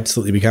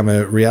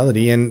a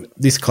reality. And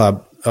this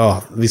club,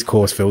 this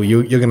course, Phil,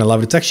 you're going to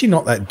love it. It's actually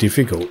not that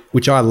difficult,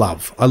 which I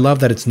love. I love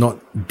that it's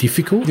not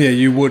difficult. Yeah,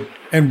 you would.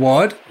 And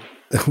wide?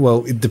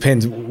 Well, it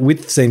depends.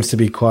 Width seems to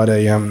be quite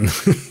a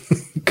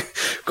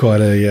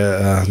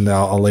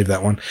no, I'll leave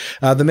that one.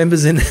 The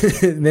members and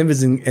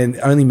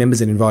only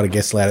members and invited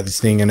guests allowed at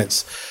this thing, and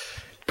it's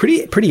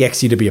pretty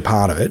exy to be a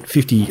part of it.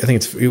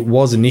 It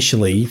was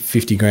initially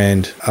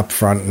 $50,000 up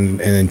front and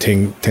then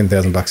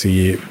 $10,000 a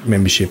year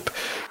membership.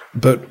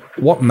 But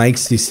what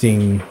makes this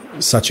thing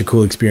such a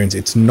cool experience?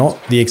 It's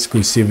not the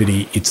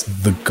exclusivity, it's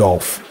the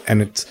golf,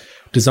 and it's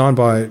designed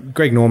by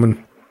Greg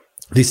Norman.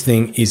 This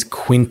thing is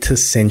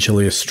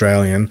quintessentially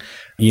Australian.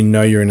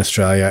 You're in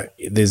Australia.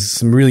 There's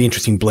some really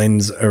interesting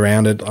blends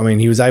around it. I mean,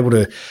 he was able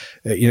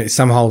to,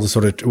 some holes are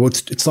sort of,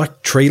 it's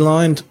like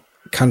tree-lined,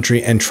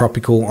 country and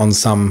tropical on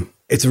some.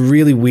 It's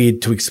really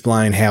weird to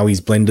explain how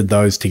he's blended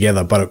those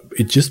together, but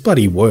it just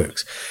bloody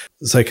works.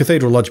 So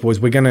Cathedral Lodge boys,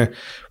 we're gonna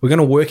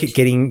work at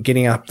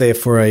getting up there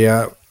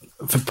for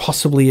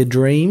possibly a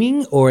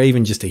dreaming or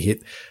even just a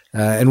hit.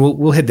 And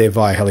we'll head there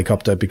via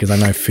helicopter because I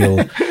know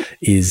Phil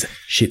is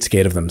shit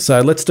scared of them.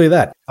 So let's do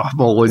that.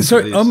 I'm always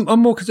I'm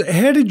more concerned.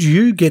 How did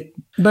you get?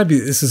 Maybe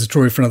this is a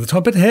story for another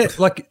time. But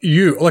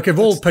of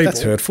all people,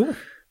 that's hurtful.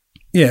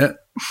 Yeah,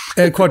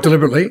 quite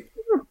deliberately.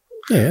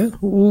 Yeah.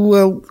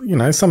 Well,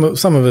 some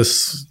of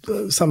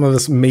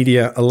us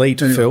media elite,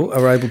 Phil,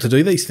 are able to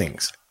do these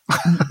things.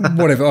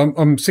 Whatever.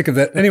 I'm sick of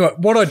that. Anyway,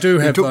 what I do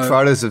have, you took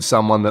photos of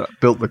someone that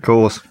built the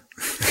course.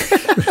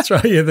 That's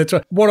right. Yeah, that's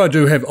right. What I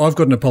do have, I've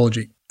got an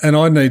apology, and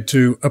I need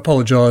to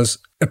apologise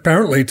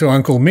apparently to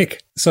Uncle Mick.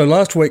 So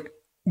last week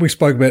we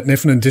spoke about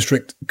Neffenen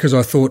District because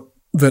I thought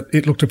that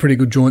it looked a pretty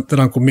good joint that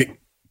Uncle Mick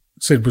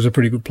said was a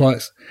pretty good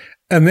place.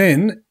 And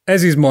then,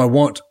 as is my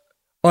wont,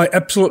 I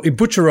absolutely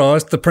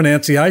butcherised the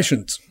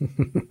pronunciations.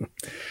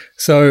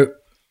 So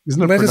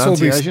Isn't it let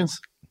pronunciations?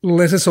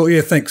 Let us all,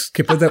 yeah, thanks,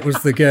 Kipper. That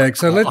was the gag.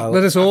 So let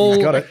us all,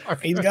 He's got it.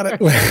 He's got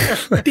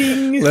it.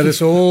 Ding. let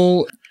us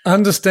all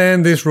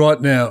understand this right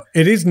now.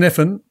 It is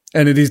Neffen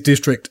and it is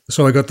District.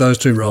 So I got those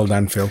two Well wrong.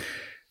 done, Phil.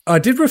 I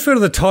did refer to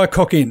the Thai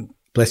Cock Inn,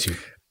 Bless you.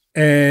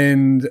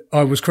 and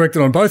I was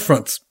corrected on both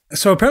fronts.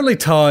 So apparently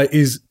Thai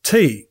is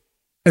tea,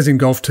 as in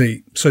golf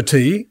tea. So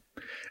tea.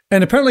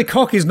 And apparently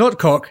cock is not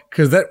cock,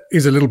 because that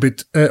is a little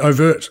bit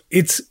overt.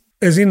 It's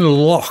as in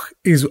loch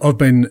is I've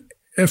been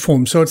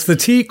informed. So it's the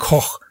tea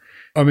koch.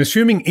 I'm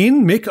assuming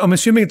in, Mick. I'm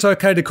assuming it's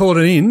okay to call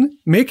it an in,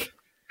 Mick.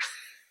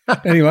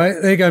 Anyway,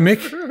 there you go,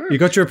 Mick. You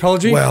got your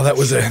apology? Well, that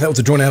was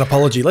a drawn out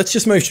apology. Let's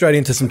just move straight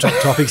into some top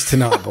topics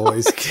tonight,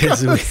 boys.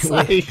 'Cause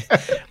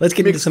let's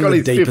get into some of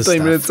the deeper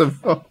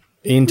stuff.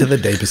 Into the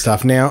deeper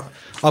stuff. Now,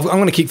 I'm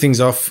going to kick things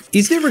off.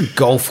 Is there a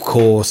golf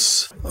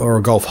course or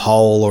a golf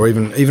hole or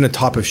even a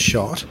type of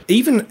shot,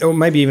 or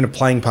maybe even a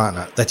playing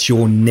partner that's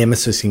your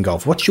nemesis in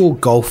golf? What's your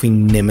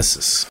golfing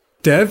nemesis?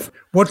 Dav,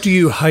 what do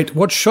you hate?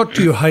 What shot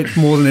do you hate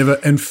more than ever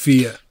and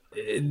fear?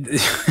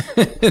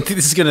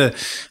 This is going to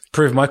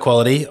prove my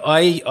quality.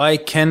 I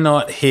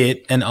cannot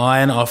hit an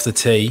iron off the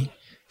tee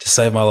to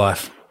save my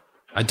life.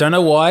 I don't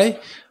know why.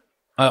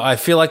 I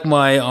feel like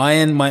my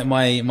iron, my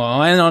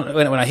iron on,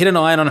 when I hit an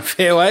iron on a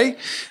fairway,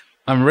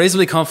 I'm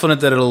reasonably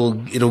confident that it'll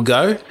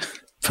go.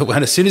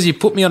 But as soon as you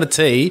put me on a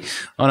tee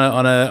on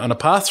a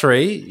par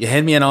 3, you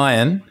hand me an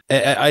iron,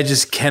 I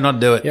just cannot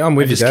do it. Yeah, I'm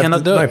with you, I just Dad.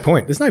 cannot do There's it. no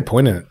point. There's no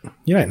point in it.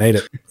 You don't need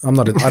it. I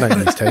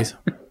don't use tees.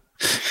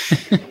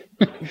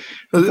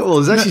 Well,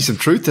 there's actually some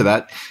truth to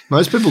that.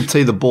 Most people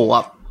tee the ball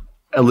up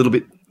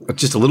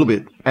just a little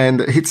bit,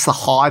 and it hits the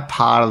high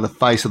part of the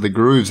face of the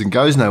grooves and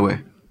goes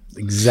nowhere.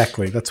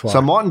 Exactly. That's why. So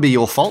it mightn't be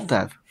your fault,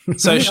 Dav.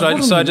 So I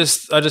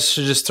just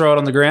throw it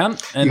on the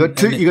ground? And,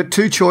 You got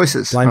two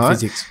choices. Blame right?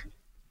 physics.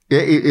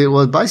 Yeah,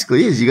 well, it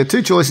basically is. You got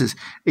two choices.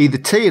 Either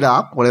tee it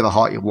up, whatever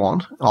height you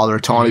want, either a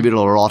tiny bit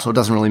or a lot, or it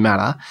doesn't really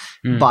matter,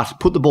 but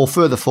put the ball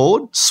further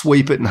forward,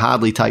 sweep it and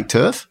hardly take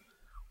turf,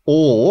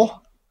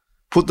 or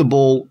put the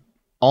ball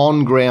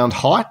on ground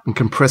height and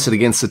compress it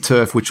against the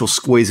turf, which will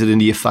squeeze it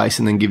into your face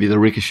and then give you the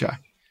ricochet.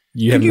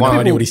 You have no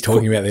idea what he's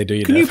talking about there, do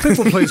you? Can you Dave?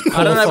 people please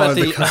I don't know qualify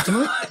about the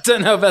customer? I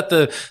don't know about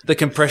the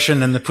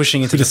compression and the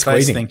pushing into the face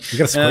squeezing. thing. You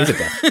got to squeeze it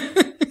down.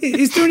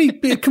 Is there any?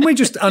 Can we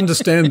just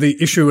understand the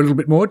issue a little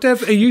bit more,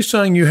 Dav? Are you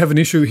saying you have an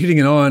issue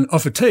hitting an iron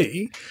off a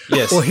tee,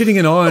 Yes. or hitting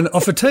an iron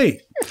off a tee?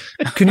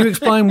 Can you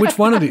explain which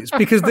one it is?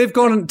 Because they've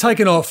gone and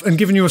taken off and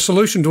given you a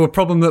solution to a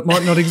problem that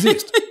might not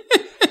exist.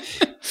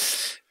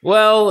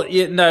 Well,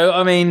 no,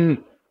 I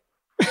mean,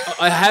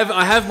 I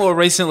have more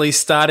recently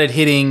started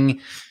hitting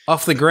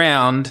off the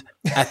ground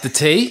at the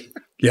tee.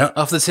 Yeah,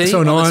 Off the tee. So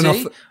an on the iron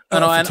tee, off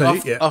an off iron the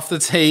tee, yeah. off the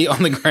tee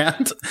on the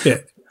ground. Yeah.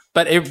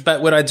 But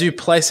when I do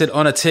place it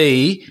on a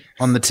tee,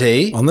 on the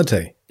tee,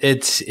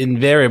 it's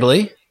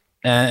invariably,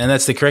 and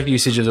that's the correct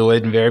usage of the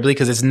word invariably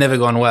because it's never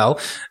gone well,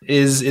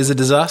 is a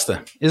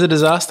disaster. Is a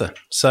disaster.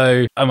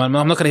 So I'm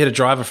not going to hit a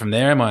driver from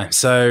there, am I?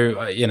 So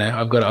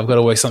I've got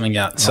to work something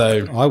out.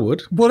 So I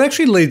would. Well, it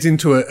actually leads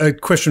into a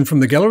question from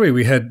the gallery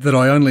we had that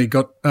I only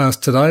got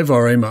asked today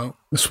via email,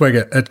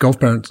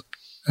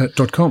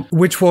 swagger@golfparents.com,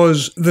 which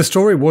was the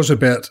story was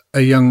about a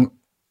young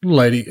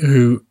lady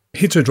who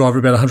hits her driver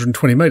about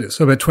 120 metres,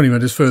 so about 20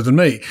 metres further than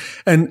me.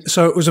 And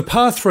so it was a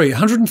par 3,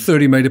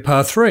 130 metre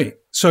par 3.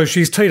 So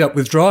she's teed up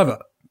with driver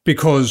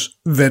because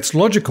that's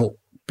logical.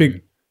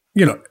 Big,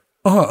 right,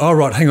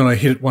 hang on, I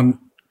hit it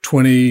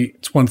 120,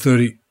 it's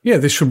 130. Yeah,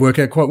 this should work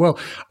out quite well.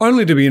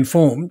 Only to be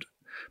informed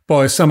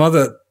by some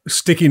other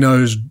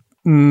sticky-nosed,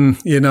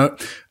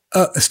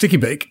 sticky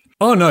beak.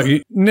 Oh, no,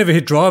 you never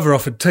hit driver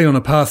off a tee on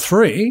a par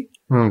 3.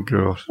 Oh,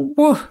 God.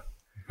 What?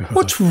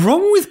 What's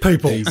wrong with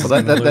people?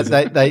 Well,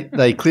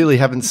 they clearly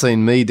haven't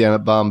seen me down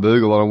at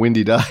Barnbougle on a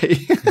windy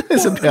day.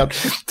 There's about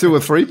 2 or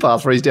 3 par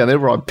 3s down there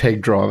where I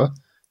peg driver.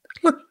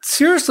 Look,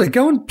 seriously,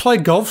 go and play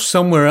golf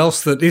somewhere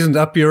else that isn't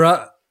up your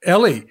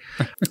alley.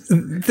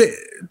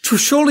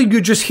 Surely you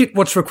just hit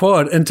what's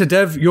required. And to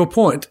Dav, your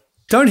point,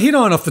 don't hit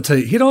iron off the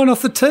tee. Hit iron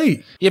off the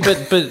tee. yeah,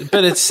 but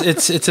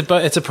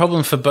it's a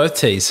problem for both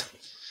tees.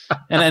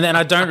 And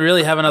I don't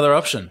really have another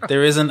option.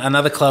 There isn't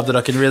another club that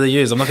I can really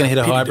use. I'm not going to hit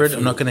a hybrid.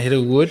 I'm not going to hit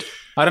a wood.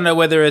 I don't know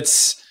whether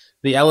it's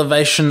the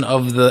elevation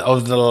of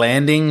the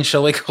landing,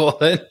 shall we call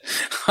it.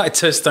 I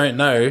just don't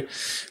know.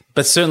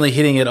 But certainly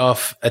hitting it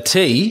off a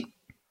tee,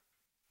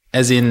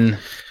 as in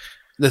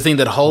the thing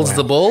that holds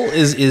the ball,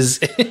 is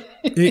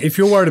If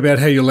you're worried about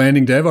how you're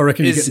landing, Dav, I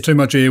reckon you're getting too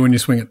much air when you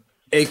swing it.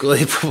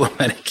 equally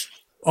problematic.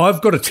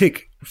 I've got a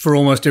tick for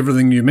almost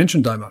everything you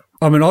mentioned, Damo.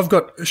 I mean, I've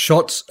got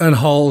shots and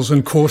holes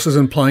and courses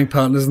and playing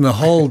partners and the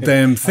whole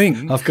damn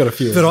thing. I've got a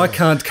few that I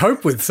can't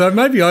cope with. So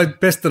maybe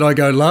best that I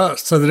go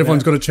last so that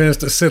everyone's got a chance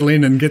to settle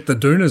in and get the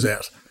doonas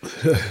out.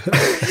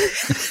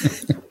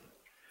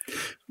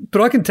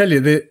 But I can tell you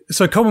that.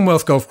 So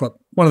Commonwealth Golf Club,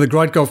 one of the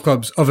great golf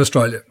clubs of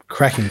Australia.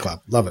 Cracking club.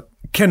 Love it.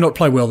 Cannot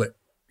play well there.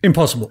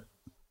 Impossible.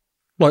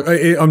 Like,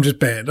 I'm just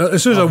banned.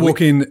 As soon as I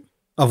walk in...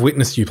 I've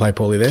witnessed you play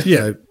poorly there. Yeah,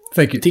 So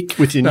thank you.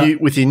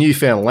 With your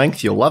newfound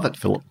length, you'll love it,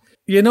 Philip.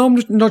 Yeah, no, I'm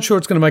just not sure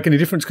it's going to make any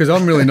difference because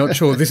I'm really not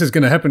sure this is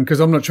going to happen because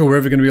I'm not sure we're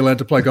ever going to be allowed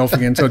to play golf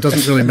again, so it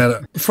doesn't really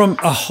matter. From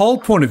a whole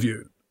point of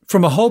view,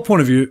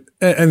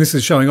 and this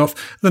is showing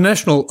off, the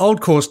National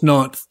Old Course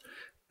 9th,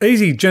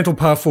 easy, gentle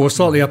par 4,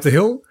 slightly up the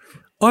hill.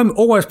 I'm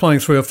always playing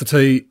 3 off the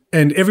tee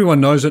and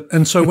everyone knows it.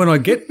 And so when I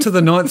get to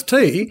the 9th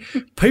tee,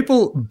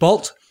 people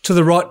bolt to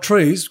the right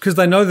trees because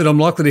they know that I'm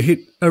likely to hit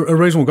a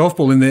reasonable golf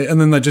ball in there, and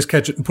then they just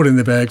catch it and put it in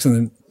their bags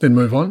and then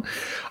move on.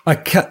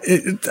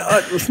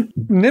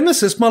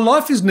 Nemesis, my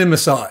life is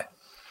Nemesis.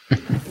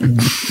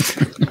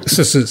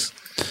 Sisters.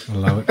 I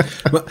love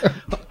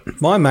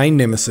it. My main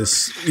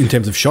nemesis in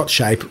terms of shot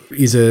shape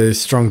is a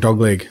strong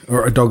dogleg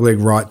or a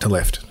dogleg right to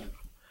left.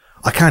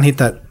 I can't hit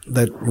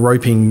that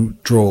roping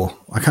draw.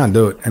 I can't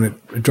do it, and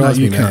it drives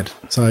me mad.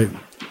 So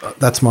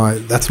that's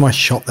my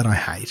shot that I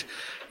hate.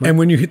 And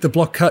when you hit the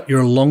block cut,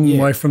 you're a long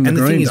way from the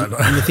green.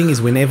 And the thing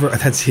is, whenever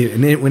that's it,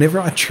 and whenever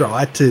I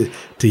try to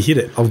hit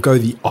it,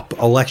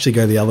 I'll actually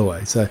go the other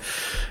way. So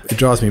it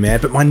drives me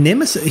mad. But my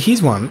nemesis,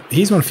 here's one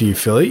for you,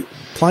 Philly.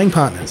 Playing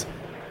partners.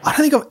 I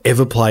don't think I've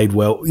ever played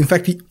well. In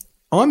fact,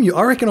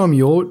 I reckon I'm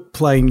your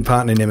playing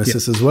partner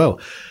nemesis as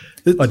well.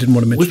 I didn't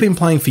want to mention. We've been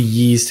playing for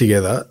years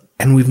together,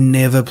 and we've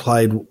never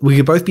played. We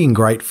could both be in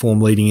great form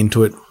leading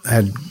into it.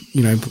 Had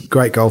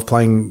great golf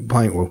playing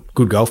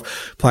good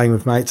golf playing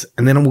with mates,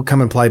 and then we'll come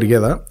and play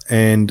together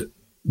and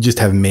just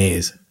have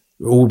mares.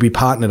 We'll be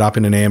partnered up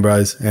in an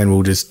Ambrose, and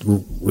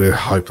we're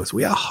hopeless.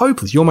 We are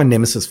hopeless. You're my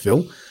nemesis,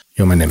 Phil.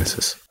 You're my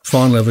nemesis.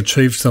 Finally, I've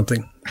achieved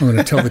something. I'm going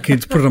to tell the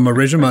kids, put it on my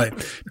resume.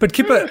 But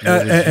Kipper,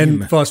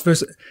 and vice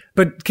versa.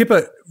 But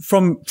Kipper,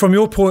 from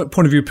your point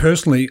of view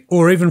personally,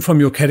 or even from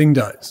your caddying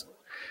days,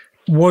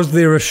 was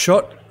there a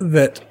shot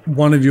that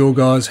one of your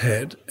guys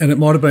had, and it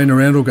might have been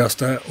around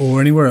Augusta or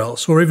anywhere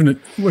else, or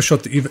even a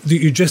shot that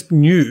you just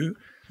knew,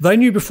 they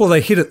knew before they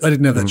hit it they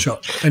didn't have that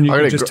shot, and you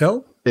could just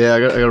tell? Yeah, I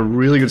got a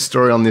really good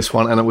story on this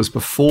one, and it was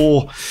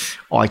before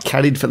I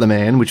caddied for the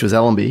man, which was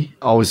Allenby.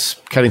 I was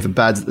caddying for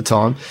Bads at the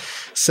time.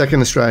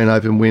 Second Australian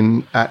Open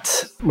win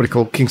at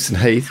Kingston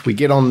Heath. We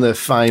get on the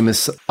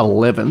famous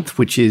 11th,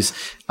 which is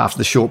after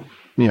the short,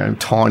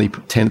 tiny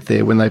 10th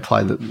there when they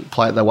play it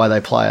the way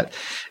they play it.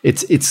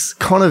 It's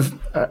kind of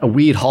a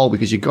weird hole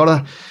because you've got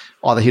to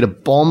either hit a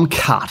bomb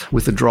cut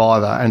with the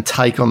driver and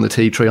take on the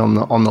tee tree on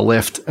the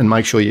left and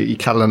make sure you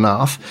cut it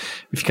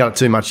enough. If you cut it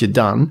too much, you're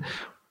done.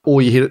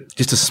 Or you hit it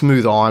just a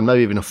smooth iron,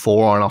 maybe even a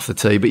 4 iron off the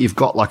tee, but you've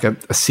got like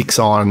a 6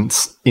 iron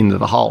into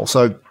the hole.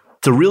 So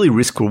it's a really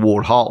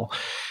risk-reward hole.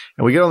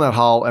 And we get on that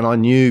hole, and I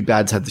knew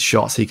Bads had the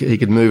shots. He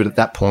could move it at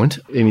that point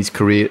in his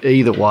career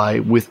either way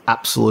with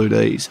absolute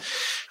ease.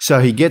 So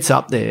he gets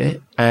up there,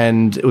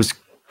 and it was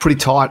pretty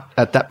tight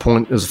at that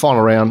point. It was the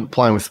final round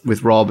playing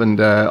with Rob, and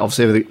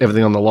obviously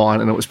everything on the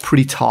line, and it was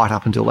pretty tight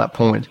up until that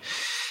point.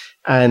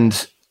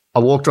 And I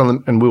walked on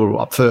them, and we were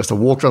up first. I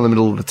walked on the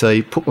middle of the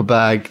tee, put my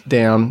bag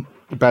down.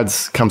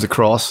 Bads comes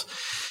across,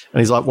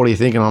 and he's like, "What do you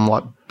think?" And I'm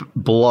like,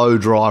 "Blow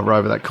driver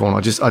over that corner." I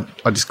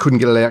just couldn't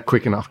get it out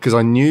quick enough because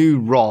I knew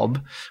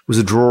Rob was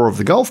a drawer of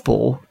the golf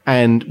ball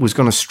and was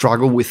going to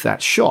struggle with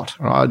that shot.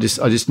 Right? I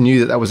just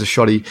knew that was a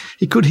shot he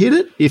could hit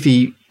it if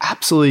he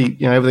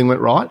absolutely everything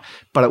went right,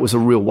 but it was a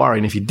real worry.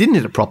 And if he didn't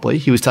hit it properly,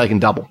 he was taking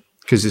double.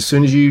 Because as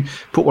soon as you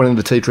put one in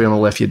the tee tree on the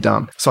left, you're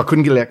done. So I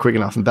couldn't get it out quick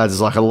enough. And Bads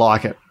is like, I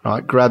like it.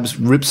 Right?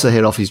 Rips the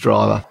head off his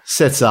driver,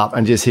 sets up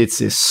and just hits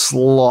this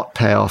slot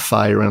power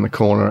fade around the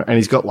corner. And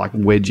he's got like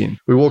wedge in.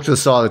 We walked to the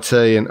side of the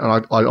tee and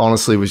I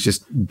honestly was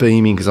just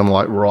beaming because I'm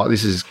like, right,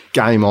 this is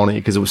game on here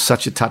because it was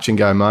such a touch and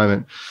go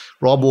moment.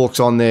 Rob walks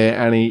on there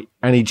and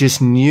he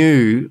just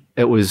knew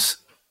it was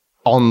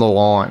on the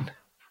line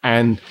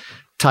and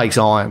takes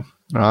iron,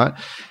 right?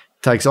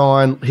 Takes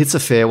iron, hits the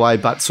fairway,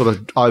 but sort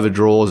of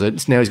overdraws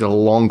it. Now he's got a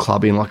long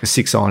club in, like a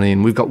 6 iron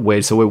in. We've got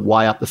wedge, so we're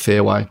way up the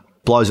fairway.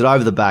 Blows it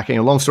over the back.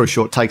 And long story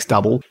short, takes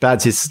double.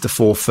 Bads hits it to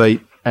 4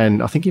 feet.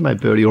 And I think he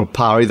made birdie or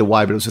par either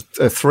way, but it was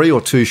a 3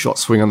 or 2 shot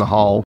swing on the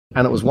hole.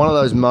 And it was one of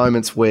those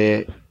moments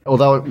where,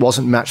 although it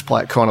wasn't match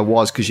play, it kind of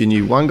was because you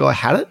knew one guy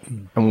had it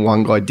and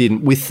one guy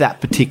didn't with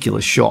that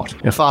particular shot.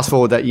 Now, fast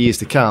forward that years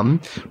to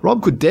come,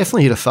 Rob could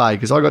definitely hit a fade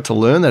because I got to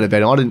learn that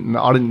about him.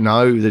 I didn't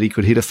know that he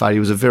could hit a fade. He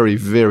was a very,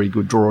 very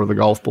good drawer of the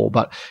golf ball,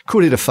 but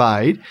could hit a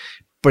fade,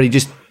 but he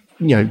just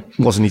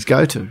wasn't his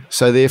go-to.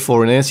 So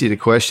therefore, in answer to the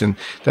question,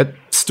 that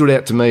stood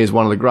out to me as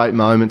one of the great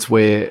moments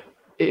where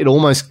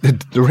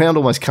the round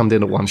almost come down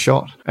to one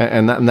shot,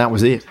 and that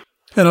was it.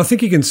 And I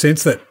think you can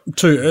sense that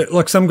too.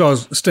 Like some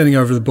guys standing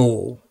over the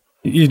ball,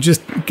 you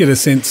just get a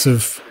sense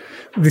of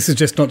this is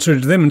just not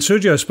suited to them. And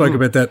Sergio spoke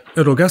about that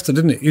at Augusta,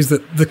 didn't he? Is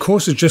that the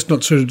course is just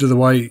not suited to the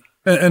way,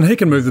 and he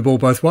can move the ball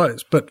both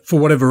ways, but for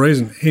whatever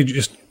reason, he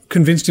just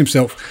convinced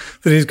himself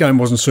that his game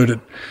wasn't suited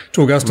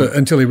to Augusta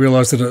until he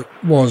realised that it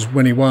was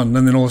when he won.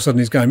 And then all of a sudden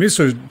his game is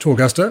suited to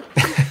Augusta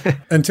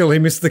until he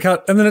missed the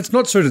cut. And then it's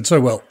not suited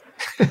so well.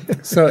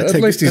 So at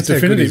least he's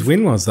that's how good his definitive.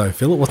 win was, though,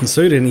 Phil. It wasn't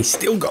suited, and he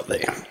still got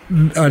there.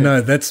 I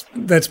know, that's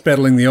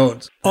battling the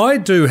odds. I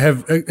do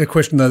have a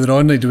question, though, that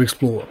I need to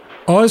explore.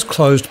 Eyes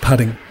closed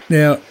putting.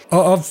 Now,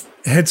 I've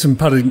had some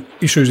putting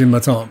issues in my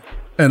time,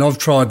 and I've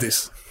tried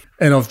this,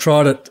 and I've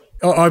tried it.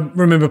 I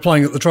remember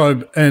playing at the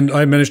Trobe, and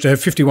I managed to have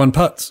 51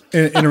 putts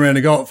in a round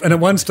of golf. And at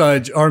one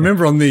stage, I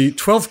remember on the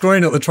 12th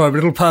green at the Trobe, a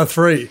little par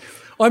 3,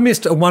 I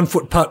missed a 1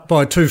 foot putt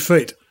by 2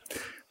 feet.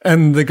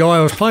 And the guy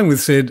I was playing with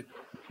said,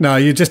 "No,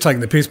 you're just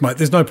taking the piss, mate.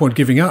 There's no point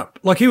giving up."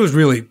 Like, he was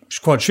really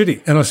quite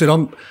shitty. And I said,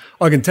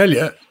 I can tell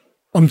you,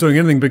 I'm doing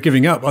anything but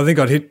giving up. I think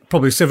I'd hit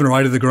probably 7 or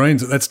 8 of the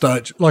greens at that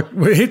stage. Like,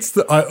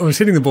 I was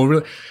hitting the ball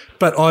really,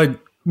 but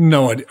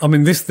no idea. I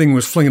mean, this thing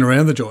was flinging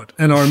around the joint.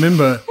 And I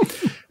remember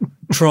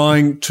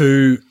trying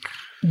to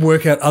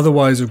work out other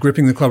ways of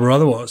gripping the club or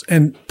otherwise.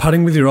 And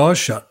putting with your eyes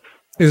shut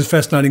is a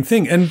fascinating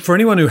thing. And for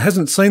anyone who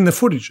hasn't seen the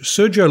footage,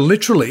 Sergio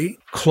literally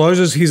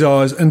closes his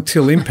eyes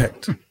until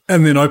impact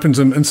and then opens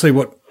them and see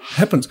what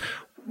happens.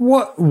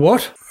 What?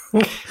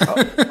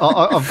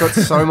 I've got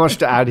so much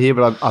to add here,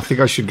 but I think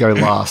I should go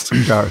last.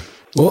 Go.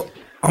 Well,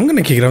 I'm going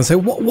to kick it on and say,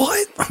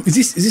 why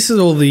is this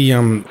all the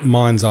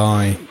mind's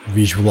eye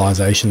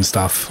visualization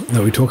stuff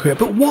that we talk about?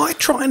 But why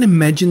try and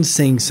imagine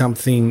seeing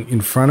something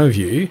in front of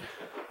you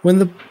when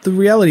the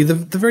reality, the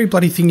very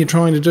bloody thing you're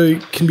trying to do,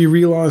 can be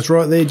realised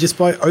right there just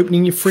by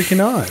opening your freaking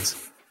eyes?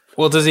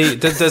 Well, does he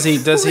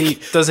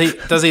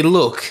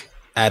look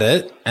at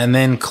it and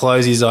then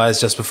close his eyes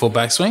just before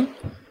backswing?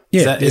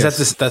 Yeah,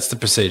 That's the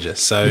procedure.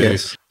 So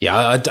Yes.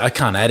 yeah, I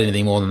can't add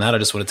anything more than that. I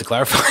just wanted to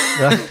clarify.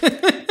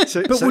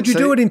 But would you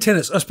do it in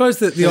tennis? I suppose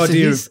that the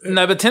idea of...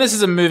 No, but tennis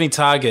is a moving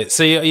target.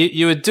 So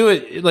you would do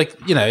it like,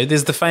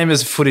 there's the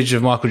famous footage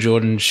of Michael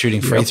Jordan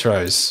shooting free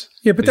throws.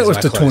 Yeah, but that was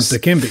to taunt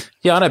Dikembe.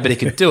 Yeah, I know, but he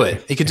could do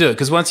it. He could do it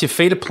because once your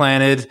feet are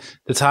planted,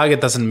 the target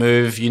doesn't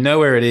move. You know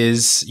where it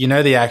is. You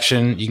know the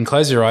action. You can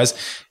close your eyes.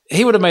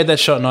 He would have made that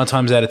shot 9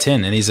 times out of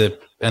 10, and he's an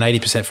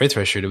 80% free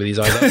throw shooter with his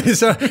eyes open.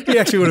 So he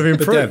actually would have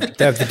improved.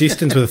 Dave, the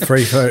distance with a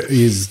free throw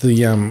is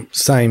the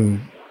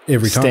same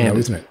every time, Standard. though,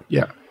 isn't it?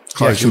 Yeah. The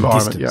Close actual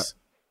environment, distance.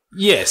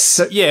 Yes,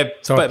 So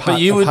but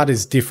you would. a putt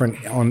is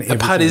different on every A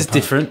putt is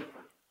different.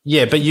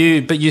 Yeah, but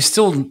you've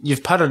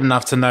putted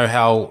enough to know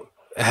how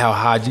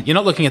hard. You're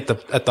not looking at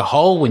the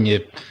hole when you're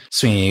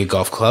swinging a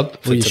golf club.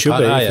 Well, you should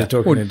be if you're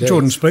talking to Dave.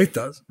 Jordan Spieth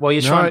does. Well,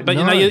 you're trying, but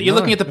you're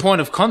looking at the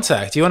point of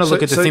contact. You want to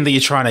look at the thing that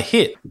you're trying to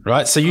hit,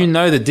 right? So you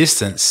know the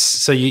distance.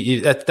 So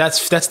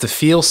that's the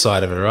feel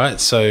side of it, right?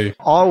 So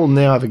I will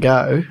now have a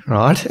go,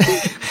 right?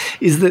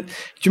 Is that, do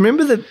you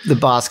remember the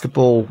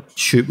basketball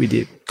shoot we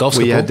did? Golf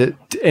where you had school?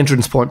 the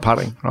entrance point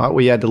putting, right?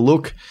 Where you had to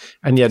look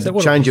and you had to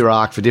change your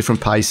arc for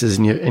different paces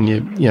and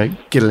you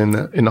get it in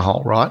the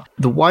hole, right?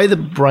 The way the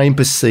brain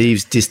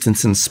perceives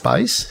distance and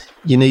space,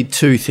 you need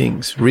 2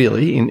 things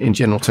really in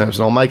general terms.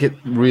 And I'll make it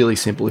really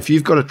simple. If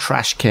you've got a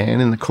trash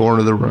can in the corner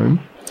of the room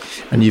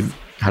and you've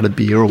had a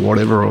beer or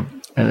whatever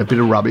and a bit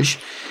of rubbish,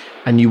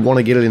 and you want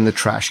to get it in the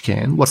trash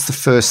can, what's the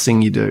first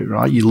thing you do,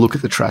 right? You look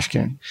at the trash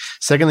can.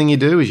 Second thing you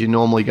do is you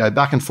normally go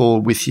back and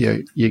forward with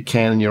your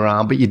can in your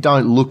arm, but you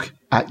don't look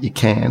at your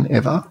can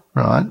ever,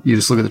 right? You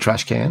just look at the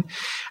trash can,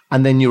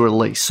 and then you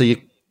release. So you're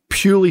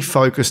purely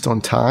focused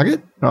on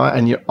target, right?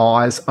 And your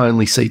eyes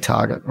only see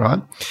target,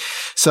 right?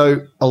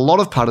 So a lot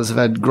of putters have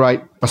had great,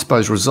 I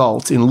suppose,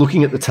 results in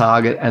looking at the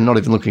target and not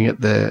even looking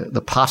at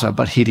the putter,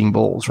 but hitting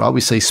balls, right?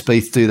 We see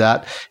Spieth do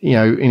that,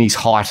 in his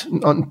height,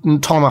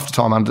 time after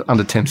time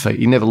under 10 feet.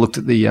 He never looked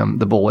at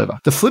the ball ever.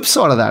 The flip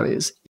side of that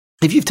is,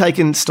 if you've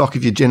taken stock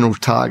of your general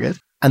target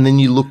and then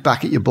you look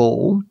back at your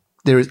ball,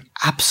 there is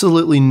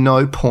absolutely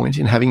no point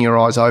in having your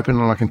eyes open.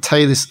 And I can tell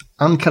you this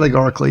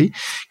uncategorically,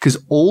 because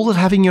all that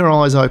having your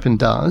eyes open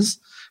does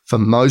for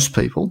most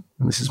people,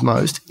 and this is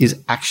most,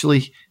 is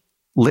actually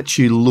lets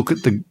you look at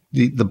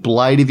the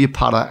blade of your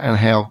putter and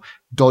how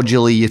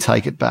dodgily you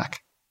take it back.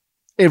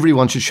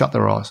 Everyone should shut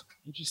their eyes,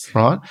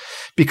 right?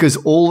 Because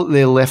all that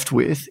they're left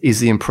with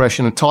is the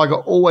impression. And Tiger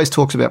always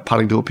talks about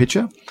putting to a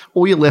picture.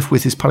 All you're left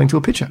with is putting to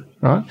a picture,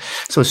 right?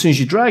 So as soon as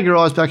you drag your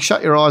eyes back,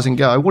 shut your eyes and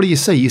go, what do you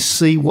see? You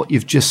see what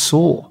you've just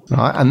saw,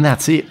 right? And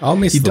that's it. I'll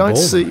miss you the don't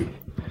ball, see. though.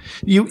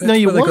 You That's where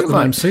they won't, got the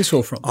name mate.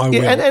 Seesaw from. I will.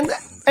 Yeah, and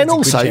There's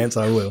also, a good chance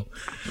I will.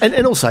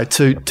 and also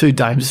two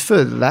dames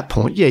further to that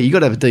point. Yeah, you got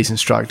to have a decent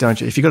stroke, don't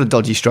you? If you've got a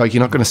dodgy stroke,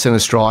 you're not going to send a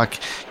strike.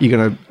 You're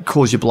going to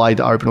cause your blade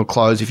to open or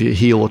close if you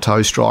heel or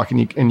toe strike,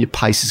 and your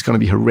pace is going to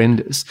be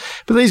horrendous.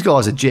 But these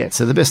guys are jets;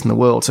 they're the best in the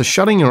world. So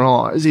shutting your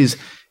eyes is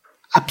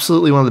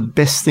absolutely one of the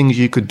best things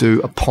you could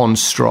do upon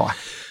strike.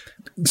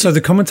 So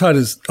the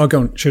commentators, I'll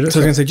go and shoot it. So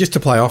I was going to say, just to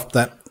play off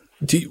that,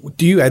 do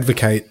you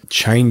advocate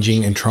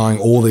changing and trying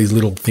all these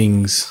little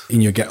things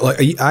in your game? Like,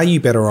 are you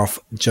better off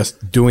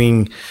just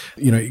doing,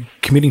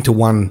 committing to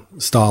one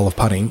style of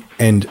putting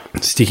and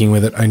sticking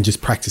with it and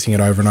just practicing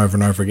it over and over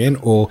and over again?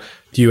 Or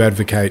do you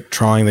advocate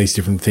trying these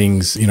different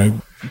things,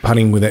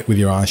 putting with it with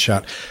your eyes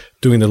shut,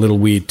 doing the little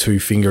weird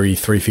 2-fingery,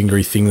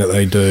 3-fingery thing that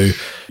they do,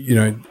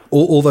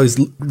 all those,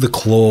 the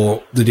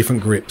claw, the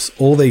different grips,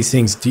 all these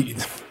things?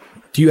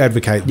 Do you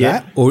advocate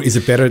that, or is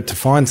it better to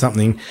find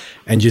something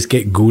and just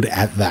get good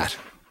at that?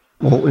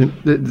 Well,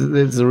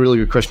 that's a really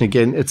good question.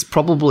 Again, it's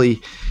probably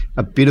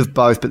a bit of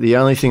both, but the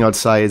only thing I'd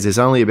say is there's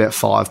only about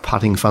 5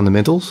 putting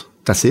fundamentals.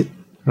 That's it,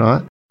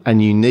 right?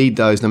 And you need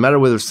those, no matter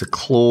whether it's the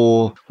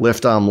claw,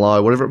 left arm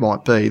low, whatever it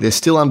might be, they're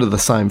still under the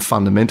same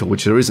fundamental,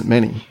 which there isn't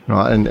many,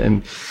 right? And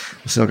I'm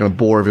not going to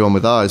bore everyone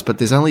with those, but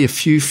there's only a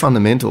few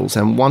fundamentals,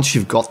 and once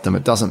you've got them,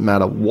 it doesn't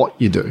matter what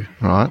you do,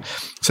 right?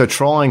 So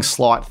trying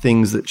slight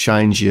things that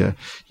change your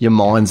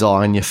mind's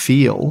eye and your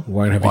feel,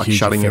 won't have like a huge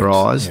shutting effect. your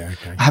eyes,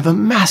 have a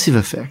massive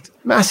effect,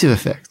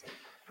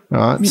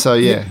 right? So,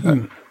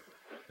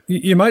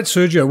 Your mate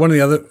Sergio, one of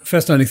the other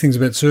fascinating things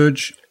about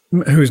Serge,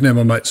 who is now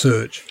my mate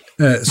Serge,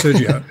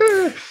 Sergio,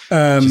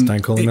 Just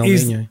don't call him El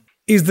Nino.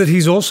 is that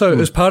he's also,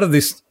 as part of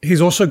this,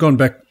 he's also gone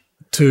back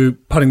to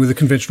putting with a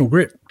conventional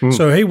grip.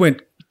 So he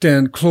went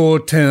down claw,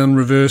 down,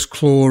 reverse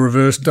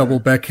double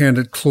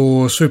backhanded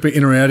claw, super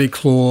inner outie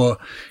claw,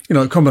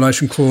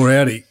 combination claw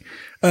outie.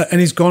 And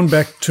he's gone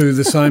back to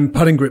the same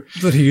putting grip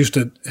that he used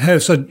to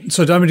have. So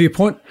Damon, to your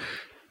point,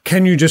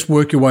 can you just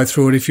work your way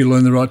through it if you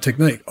learn the right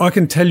technique? I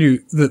can tell you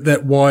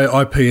that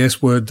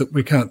YIPS word that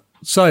we can't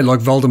say, like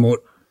Voldemort,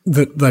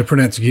 that they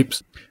pronounce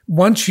yips.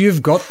 Once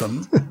you've got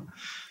them,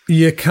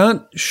 you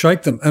can't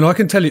shake them. And I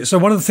can tell you, so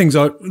one of the things,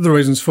 the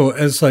reasons for,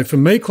 as I say, for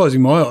me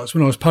closing my eyes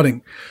when I was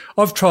putting,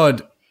 I've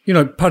tried,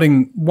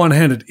 putting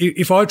one-handed.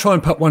 If I try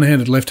and putt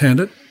one-handed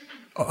left-handed,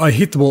 I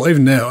hit the ball,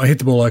 even now, I hit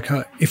the ball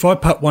okay. If I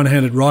putt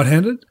one-handed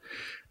right-handed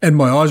and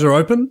my eyes are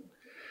open,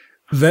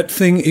 that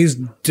thing is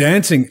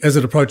dancing as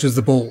it approaches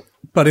the ball.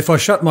 But if I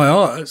shut my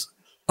eyes,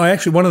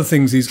 one of the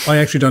things is I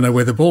actually don't know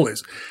where the ball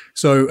is.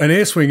 So an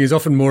air swing is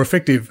often more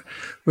effective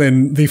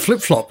than the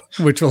flip-flop,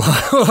 which will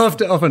have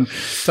to often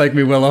take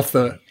me well off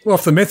the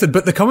method.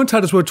 But the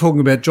commentators were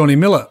talking about Johnny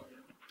Miller,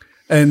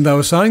 and they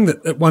were saying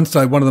that at one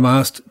stage one of them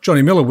asked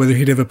Johnny Miller whether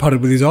he'd ever putted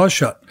with his eyes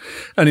shut.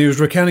 And he was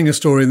recounting a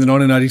story in the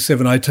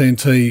 1987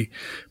 AT&T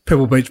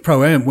Pebble Beach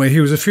Pro-Am where he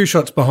was a few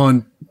shots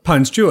behind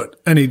Payne Stewart,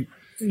 and he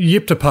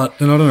yipped a putt,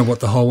 and I don't know what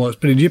the hole was,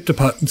 but he yipped a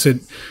putt and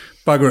said,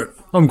 "Bugger it,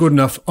 I'm good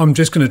enough. I'm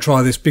just going to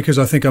try this because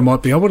I think I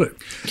might be able to."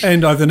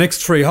 And over the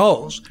next 3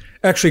 holes,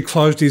 actually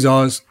closed his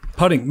eyes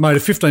putting, made a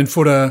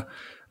 15-footer,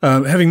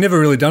 having never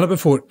really done it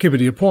before, keep it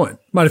to your point,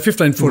 made a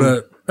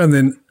 15-footer and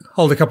then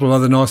hold a couple of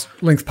other nice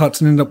length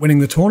putts and ended up winning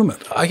the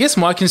tournament. I guess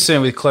my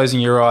concern with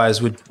closing your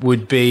eyes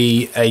would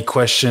be a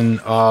question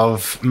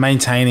of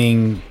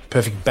maintaining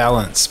perfect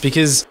balance,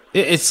 because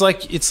it's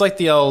like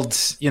the old,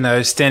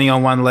 standing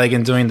on one leg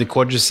and doing the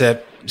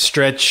quadricep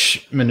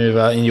stretch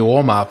maneuver in your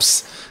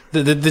warm-ups.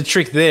 The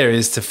trick there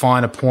is to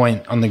find a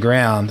point on the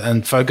ground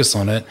and focus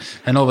on it,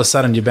 and all of a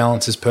sudden your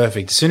balance is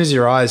perfect. As soon as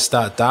your eyes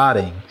start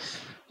darting,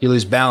 you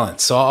lose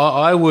balance. So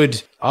I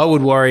would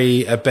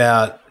worry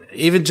about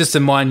even just a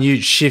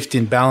minute shift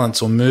in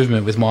balance or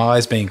movement with my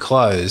eyes being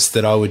closed,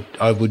 that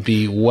I would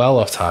be well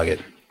off target.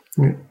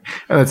 Yeah.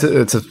 And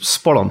it's a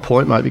spot on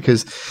point, mate,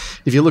 because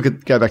if you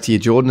go back to your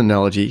Jordan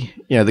analogy,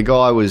 the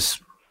guy was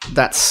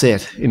that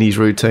set in his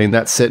routine,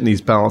 that set in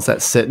his balance,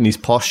 that set in his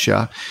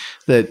posture,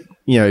 that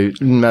no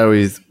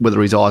matter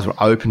whether his eyes were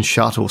open,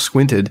 shut, or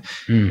squinted,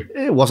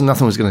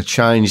 nothing was going to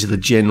change the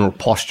general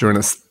posture and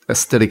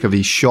aesthetic of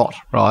his shot,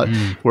 right?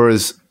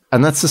 Whereas,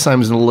 and that's the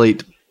same as an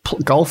elite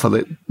golfer,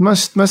 that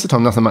most of the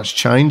time nothing much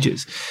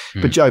changes.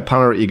 But Joe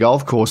Punter at your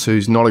golf course,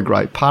 who's not a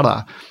great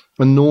putter,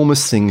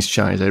 enormous things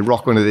change. They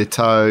rock onto their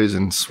toes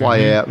and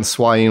sway out and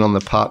sway in on the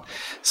putt.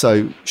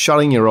 So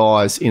shutting your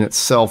eyes in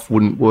itself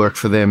wouldn't work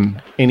for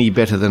them any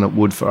better than it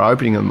would for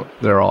opening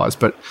their eyes,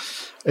 but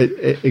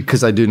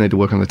because they do need to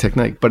work on the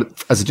technique.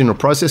 But as the general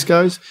process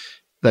goes,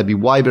 they'd be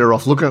way better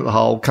off looking at the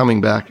hole, coming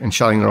back and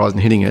shutting their eyes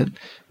and hitting it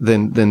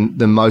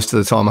than most of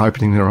the time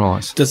opening their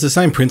eyes. Does the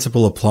same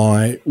principle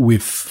apply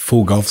with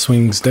full golf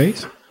swings,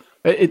 Dees?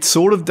 It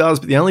sort of does,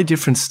 but the only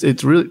difference,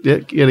 it's really,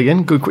 yet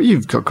again, good.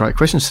 You've got great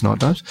questions tonight,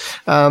 James.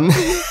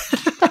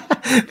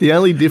 The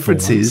only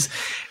difference is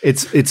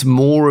it's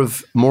more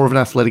of an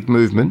athletic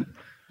movement,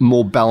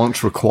 more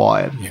balance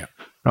required. Yeah.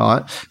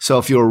 Right? So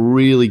if you're a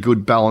really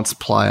good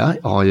balanced player,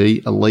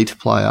 i.e. elite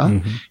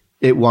player,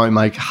 it won't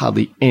make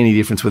hardly any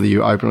difference whether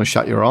you open or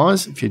shut your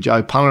eyes. If you're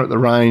Joe Punter at the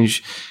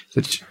range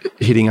that's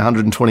hitting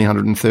 120,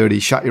 130,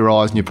 shut your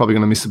eyes and you're probably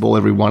going to miss the ball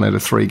every 1 out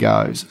of 3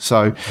 goes.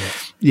 So,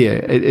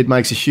 it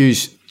makes a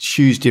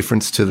huge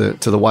difference to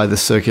the way the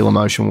circular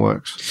motion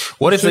works.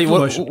 What if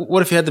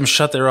you had them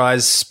shut their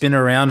eyes, spin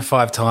around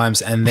 5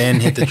 times, and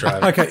then hit the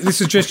driver? Okay, this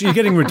is just, you're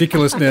getting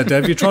ridiculous now,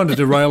 Dave. You're trying to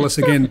derail us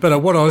again.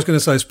 But what I was going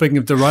to say, speaking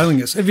of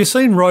derailing us, have you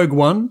seen Rogue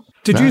One?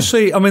 Did you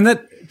see? I mean,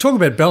 talk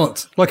about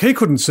balance. Like, he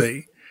couldn't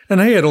see. And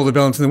he had all the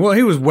balance in the world.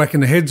 He was whacking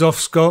the heads off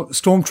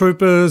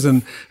stormtroopers,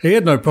 and he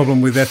had no problem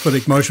with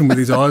athletic motion with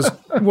his eyes.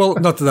 Well,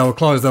 not that they were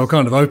closed; they were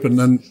kind of open.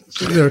 And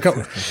there are a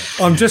couple.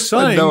 I'm just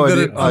saying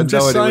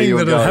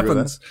that it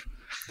happens.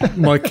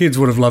 My kids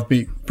would have loved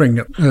me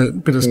bringing up a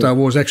bit of Star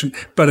Wars action,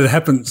 but it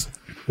happens.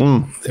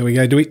 There we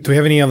go. Do we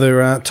have any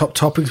other top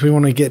topics we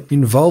want to get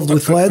involved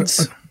with,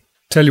 lads?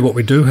 Tell you what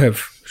we do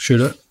have,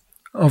 Shooter.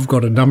 I've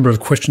got a number of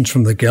questions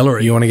from the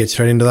gallery. You want to get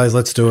straight into those?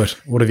 Let's do it.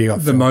 What have you got?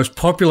 The Phil? most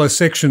popular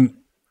section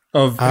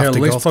of our After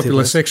least golf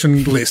popular tip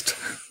section list.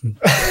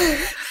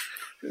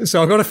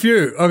 So I've got a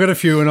few,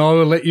 and I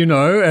will let you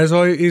know, as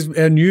is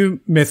our new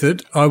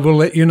method, I will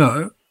let you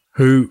know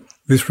who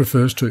this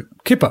refers to.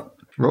 Kipper,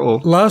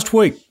 last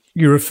week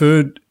you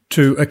referred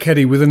to a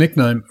caddy with a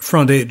nickname,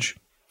 Front Edge.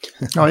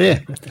 Oh, yeah.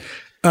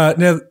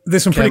 Now,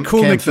 there's some pretty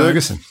cool Cam nicknames.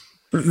 Ferguson.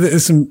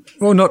 There's some,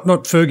 well, not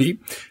Fergie.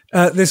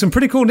 There's some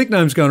pretty cool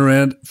nicknames going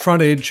around.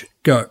 Front Edge,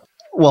 go.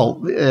 Well,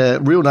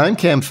 real name,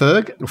 Cam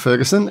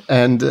Ferguson,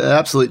 and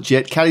absolute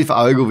jet. Caddy for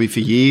Ogilvy for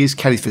years,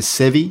 caddy for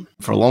Seve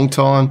for a long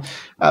time,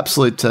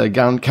 absolute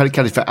gun.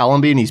 Caddy for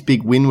Allenby and his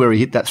big win where he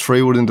hit that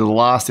 3-wood into the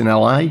last in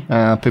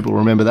LA. People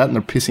remember that in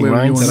the pissing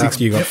rain.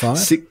 After you got fired?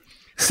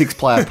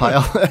 Six-player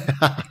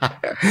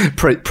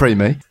payout. pre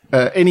me.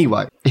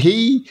 Anyway,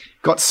 he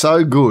got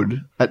so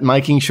good at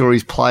making sure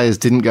his players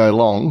didn't go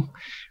long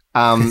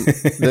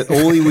that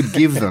all he would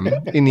give them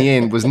in the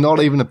end was not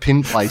even a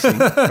pin placing,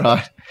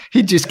 right?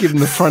 He'd just give them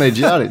the front edge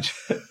yardage,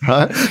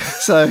 right?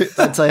 So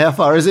they'd say, how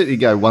far is it? He'd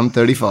go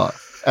 135.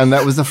 And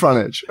that was the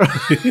front edge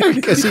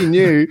because he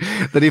knew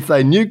that if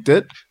they nuked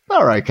it, they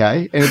were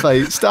okay. And if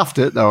they stuffed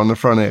it, they were on the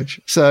front edge.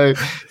 So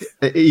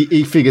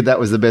he figured that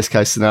was the best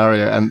case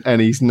scenario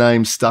and his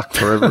name stuck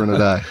forever and a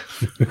day.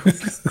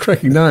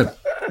 Cracking name.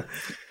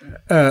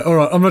 All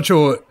right, I'm not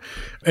sure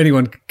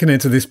anyone can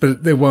answer this,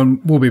 but there one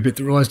will be a bit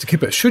that relates to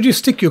Kipper. Should you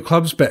stick your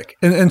clubs back?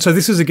 And so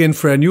this is again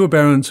for our newer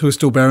barons who are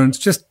still barons,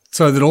 just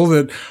so that all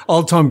the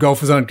old-time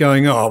golfers aren't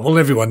going, oh, well,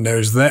 everyone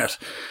knows that.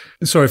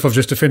 Sorry if I've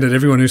just offended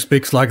everyone who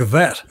speaks like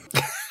that.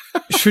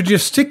 Should you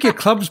stick your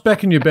clubs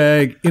back in your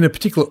bag in a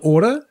particular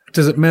order?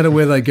 Does it matter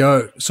where they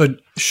go? So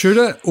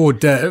Shooter or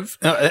Dav,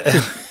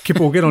 Kipper,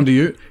 we'll get on to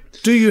you.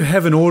 Do you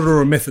have an order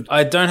or a method?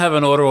 I don't have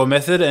an order or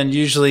method, and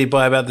usually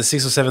by about the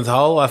 6th or 7th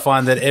hole, I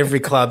find that every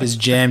club is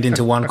jammed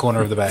into one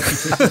corner of the bag.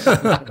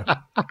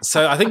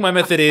 So I think my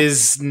method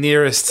is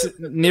nearest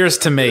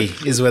to me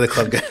is where the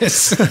club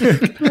goes.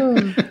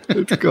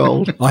 It's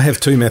gold. I have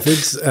two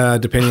methods,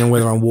 depending on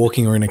whether I'm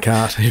walking or in a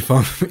cart.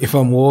 If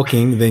I'm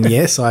walking, then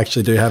yes, I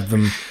actually do have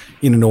them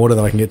in an order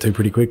that I can get to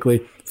pretty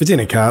quickly. If it's in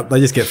a cart, they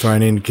just get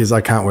thrown in because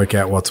I can't work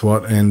out what's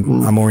what, and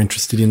I'm more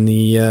interested in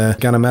the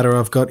gunner matter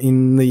I've got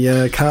in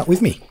the cart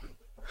with me.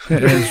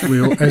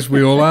 As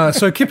we all are.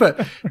 So,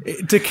 Kipper,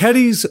 do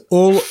caddies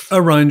all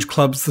arrange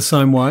clubs the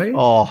same way?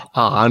 Oh,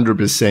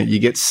 100%. You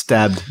get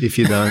stabbed if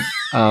you don't.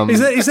 Is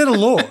that a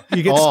law?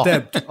 You get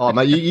stabbed? Oh,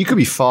 mate, you could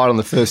be fired on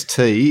the first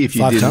tee if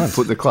you 5 didn't times.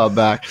 put the club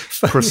back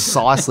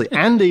precisely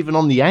and even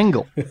on the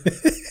angle.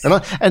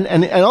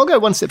 And I'll go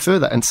one step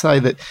further and say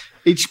that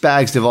each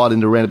bag's divided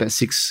into around about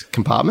 6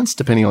 compartments,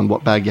 depending on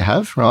what bag you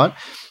have, right?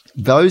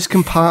 Those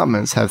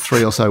compartments have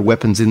 3 or so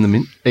weapons in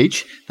them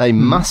each. They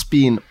must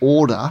be in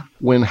order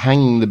when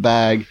hanging the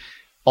bag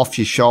off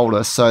your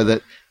shoulder so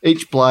that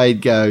each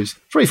blade goes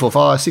 3, 4,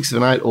 5, 6,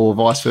 7, 8, or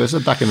vice versa,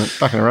 back in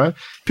a row.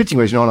 Pitching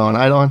wedge, 9 iron, 8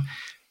 iron,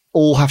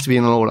 all have to be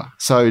in an order.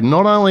 So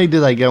not only do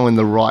they go in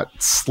the right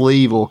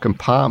sleeve or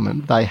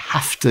compartment, they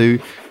have to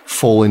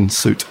fall in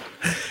suit.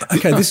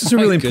 Okay, this is a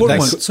really important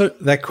one. So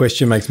that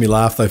question makes me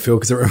laugh though, Phil,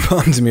 because it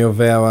reminds me of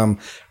our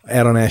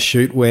out on our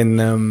shoot when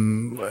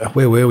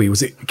where were we?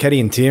 Was it Caddy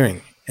and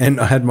Tearing?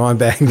 And I had my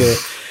bag there,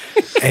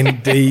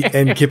 and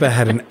Kipper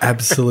had an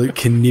absolute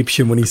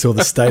conniption when he saw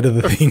the state of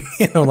the thing.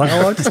 And I'm like,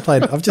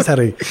 I've just had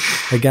a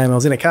game. I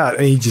was in a cart,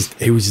 and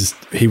he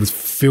was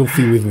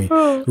filthy with me,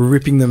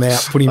 ripping them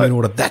out, putting them in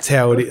order. That's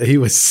how he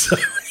was so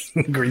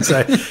angry.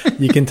 So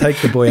you can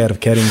take the boy out of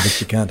caddying, but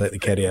you can't take the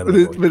caddy out of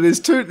the boy. But there's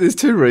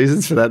two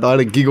reasons for that. I had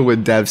a giggle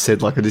when Dav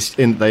said like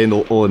they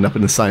all end up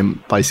in the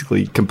same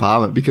basically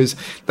compartment, because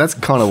that's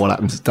kind of what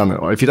happens. Done it.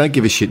 If you don't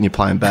give a shit and you're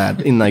playing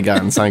bad, in they go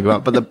and saying go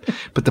up. But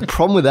the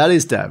problem with that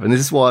is, Dav, and this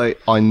is why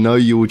I know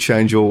you will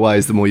change your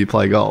ways the more you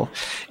play golf,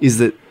 is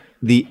that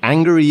the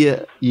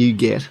angrier you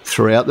get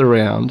throughout the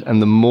round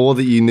and the more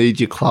that you need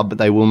your club but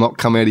they will not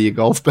come out of your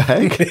golf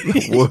bag,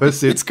 the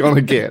worse it's going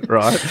to get,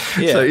 right?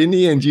 Yeah. So in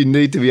the end, you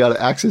need to be able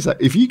to access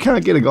that. If you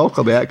can't get a golf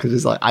club out because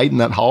there's like 8 in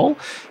that hole,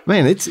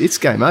 man, it's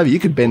game over. You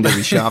could bend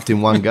every shaft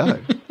in one go.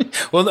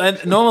 Well,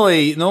 and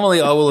normally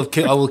I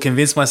will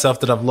convince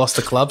myself that I've lost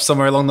a club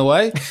somewhere along the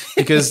way,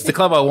 because the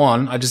club I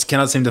want, I just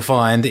cannot seem to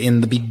find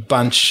in the big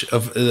bunch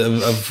of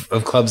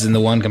clubs in the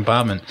one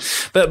compartment.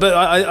 But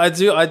I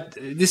do.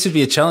 This would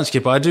be a challenge,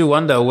 Kip. I do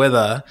wonder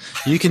whether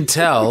you can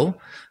tell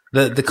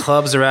that the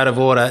clubs are out of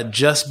order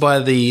just by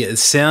the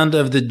sound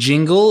of the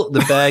jingle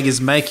the bag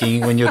is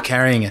making when you're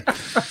carrying it.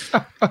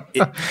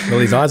 Well,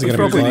 his eyes are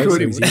going to be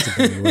closed. His ears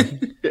are going to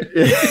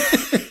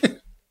be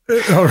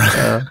all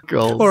right.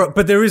 All right,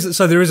 but there is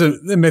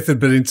a method,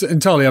 but it's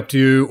entirely up to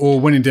you. Or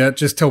when in doubt,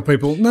 just tell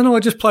people, no, I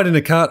just played in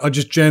a cart, I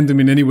just jammed them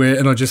in anywhere,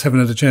 and I just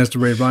haven't had a chance to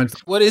rearrange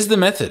them. What is the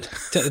method?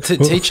 To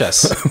teach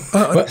us.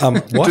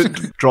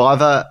 What?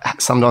 Driver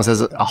sometimes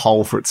has a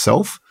hole for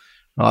itself,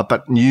 right?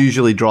 But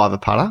usually driver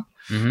putter.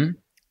 Mm-hmm.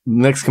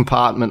 Next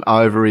compartment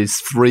over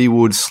is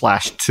 3-wood /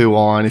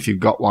 2-iron if you've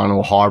got one,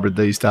 or hybrid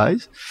these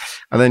days.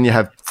 And then you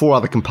have 4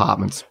 other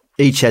compartments.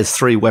 Each has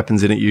 3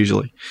 weapons in it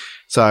usually.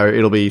 So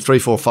it'll be 3,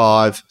 4,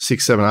 5,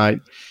 6, 7, 8,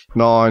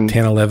 9,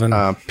 10,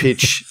 11.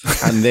 Pitch,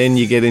 and then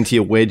you get into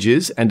your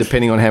wedges, and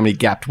depending on how many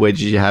gapped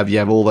wedges you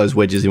have all those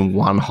wedges in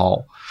one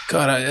hole.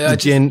 God,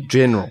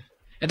 General.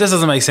 It just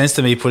doesn't make sense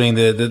to me putting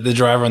the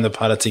driver and the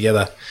putter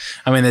together.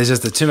 I mean, there's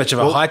just too much of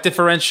a height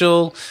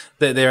differential.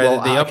 They're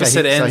the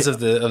opposite ends of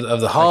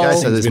the hole. Okay,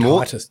 so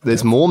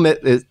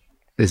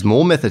there's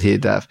more method here,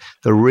 Dav.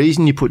 The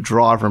reason you put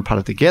driver and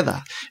putter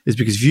together is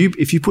because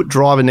if you put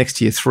driver next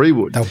to your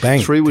 3-wood, they'll bang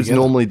 3-woods together.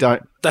 normally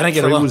don't. They don't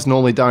get along. 3-woods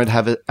normally don't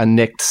have a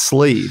necked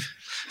sleeve.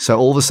 So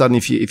all of a sudden,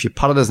 if your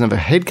putter doesn't have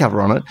a head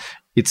cover on it,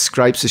 it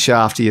scrapes the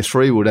shaft of your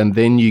 3-wood, and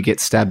then you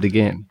get stabbed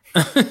again.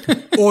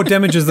 Or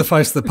damages the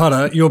face of the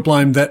putter. You're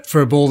blamed that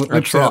for a ball that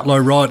rips out low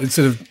right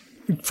instead of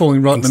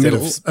falling right in the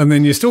middle, and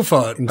then you're still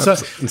fired. So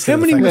how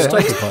many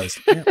mistakes?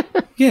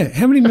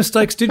 How many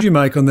mistakes did you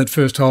make on that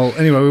first hole?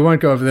 Anyway, we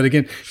won't go over that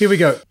again. Here we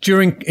go.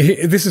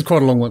 This is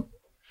quite a long one.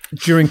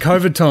 During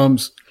COVID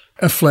times,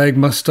 a flag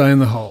must stay in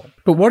the hole.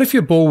 But what if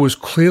your ball was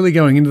clearly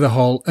going into the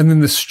hole and then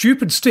the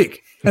stupid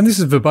stick, and this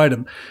is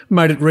verbatim,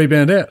 made it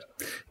rebound out?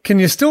 Can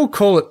you still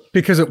call it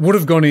because it would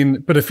have gone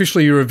in, but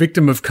officially you're a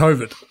victim of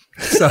COVID?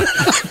 So,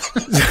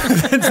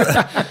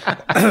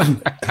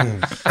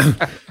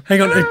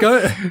 hang on.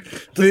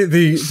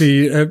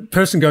 The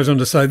person goes on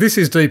to say, this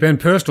is deep and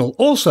personal.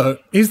 Also,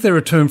 is there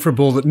a term for a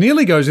ball that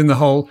nearly goes in the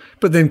hole,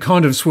 but then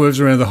kind of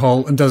swerves around the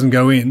hole and doesn't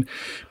go in?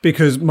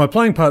 Because my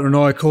playing partner and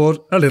I call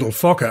it a little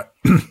focker.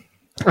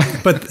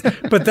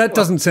 but that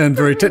doesn't sound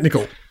very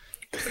technical.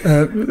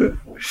 There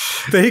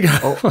you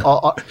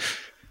go.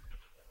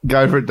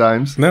 Go for it,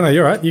 Dames. No,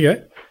 you're right. You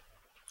go.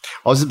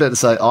 I was about to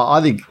say, I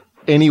think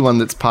anyone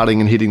that's putting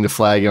and hitting the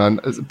flag, and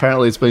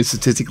apparently it's been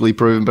statistically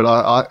proven, but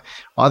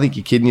I think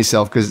you're kidding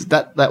yourself, because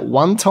that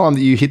one time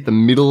that you hit the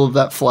middle of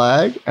that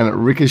flag and it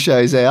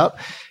ricochets out,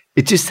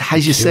 it just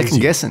has you second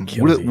guessing.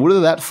 Would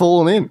have that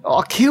fallen in?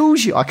 Oh, it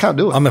kills you. I can't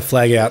do it. I'm a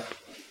flag out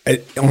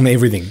on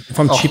everything. If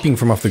I'm chipping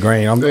from off the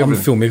green, I'm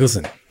Phil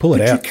Mickelson. Pull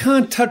it out. You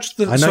can't touch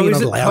the... I know you're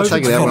not allowed to.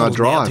 Take it out when I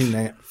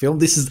drive. Phil,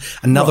 this is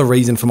another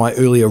reason for my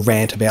earlier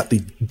rant about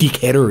the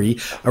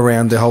dickheadery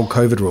around the whole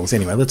COVID rules.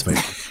 Anyway, let's move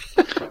on.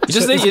 You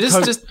just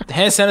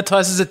hand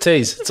sanitizers at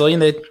tees. That's all you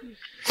need.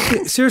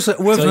 Yeah, seriously,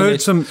 we've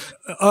heard some...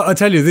 I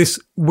tell you this,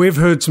 we've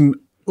heard some...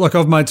 Like,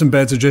 I've made some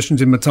bad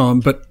suggestions in my time,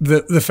 but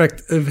the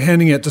fact of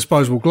handing out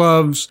disposable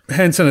gloves,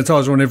 hand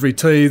sanitizer on every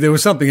tee, there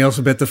was something else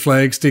about the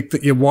flag stick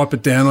that you wipe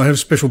it down, or have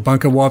special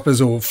bunker wipers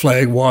or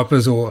flag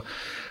wipers, or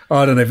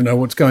I don't even know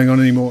what's going on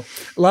anymore.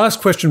 Last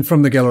question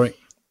from the gallery.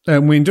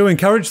 And we do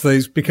encourage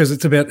these because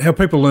it's about how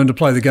people learn to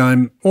play the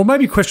game, or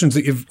maybe questions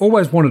that you've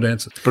always wanted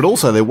answered. But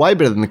also, they're way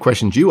better than the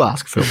questions you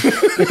ask, Phil.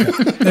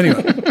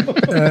 Anyway,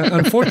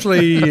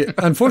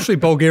 unfortunately,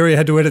 Bulgaria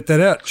had to edit that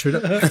out,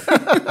 Shooter.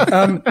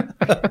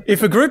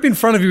 If a group in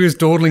front of you is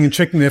dawdling and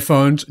checking their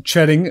phones,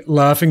 chatting,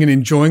 laughing and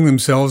enjoying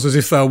themselves as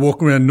if they were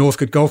walking around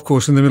Northcote Golf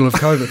Course in the middle of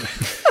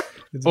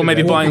COVID. Or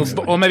maybe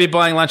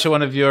buying lunch at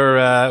one of your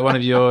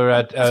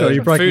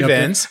food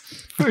vans.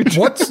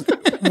 What's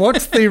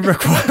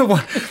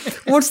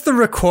the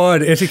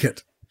required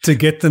etiquette to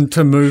get them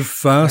to move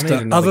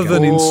faster, other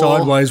than in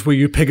sideways where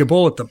you peg a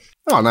ball at them?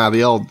 Oh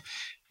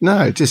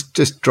no,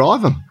 just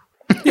drive them.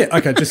 Yeah,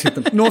 okay, just hit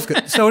them.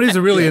 Northcote. So it is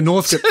really a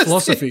Northcote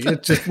philosophy.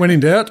 It just, when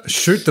in doubt,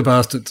 shoot the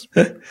bastards.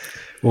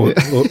 or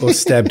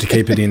stab to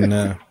keep it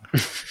in.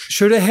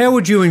 Shooter, how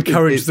would you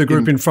encourage the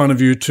group in front of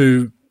you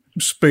to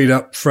speed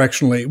up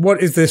fractionally?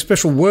 What is there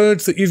special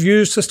words that you've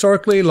used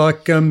historically,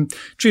 like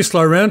gee,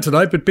 slow round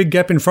today, but big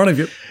gap in front of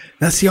you?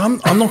 Now, see, I'm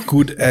not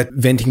good at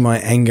venting my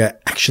anger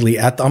actually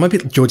I'm a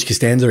bit George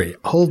Costanza-y.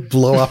 I'll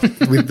blow up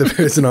with the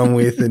person I'm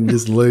with and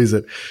just lose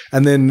it.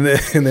 And then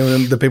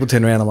when the people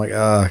turn around, I'm like,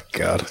 oh,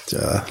 God,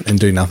 and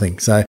do nothing.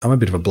 So I'm a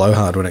bit of a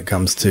blowhard when it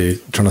comes to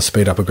trying to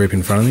speed up a group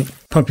in front of me.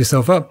 Pump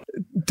yourself up.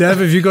 Dav,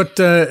 have you got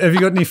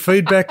any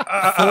feedback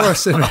for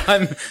us?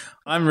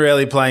 I'm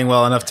rarely playing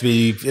well enough to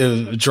be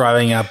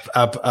driving up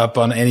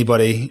on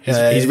anybody.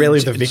 He's rarely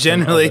the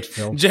victim.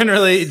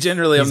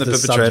 Generally, I'm the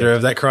perpetrator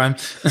of that crime.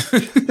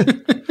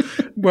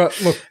 Well,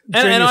 look,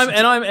 and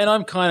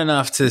I'm kind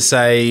enough to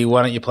say,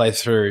 why don't you play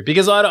through?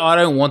 Because I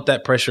don't want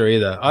that pressure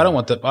either. I don't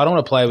want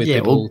to play with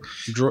people.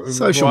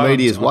 Social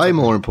media is way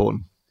more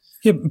important.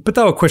 Yeah, but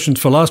they were questions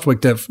for last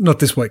week, Dev, not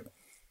this week.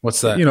 What's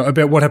that? You know,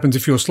 about what happens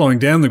if you're slowing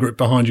down the group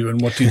behind you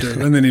and what do you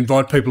do? And then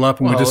invite people up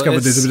and we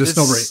discovered there's a bit of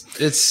snobbery.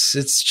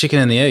 It's chicken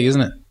and the egg,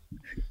 isn't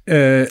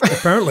it?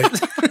 Apparently.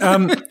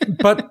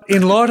 But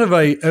in light of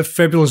a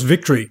fabulous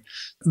victory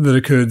that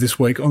occurred this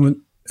week on the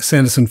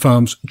Sanderson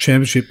Farms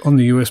Championship on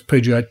the US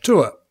PGA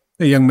Tour,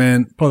 a young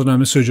man by the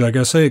name of Sergio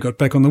Garcia got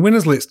back on the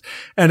winners list.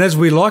 And as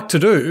we like to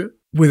do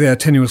with our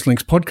Tenuous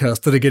Links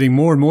podcast that are getting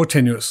more and more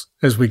tenuous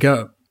as we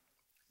go,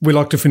 we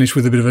like to finish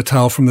with a bit of a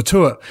tale from the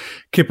tour.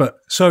 Kipper,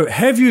 so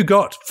have you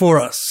got for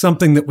us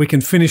something that we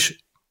can finish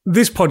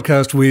this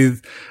podcast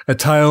with, a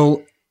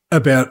tale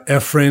about our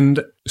friend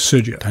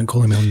Sergio? Don't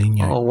call him El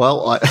Nino. Oh,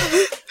 well,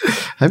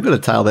 I've got a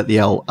tale about the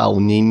El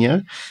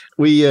Nino.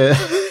 We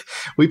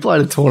we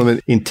played a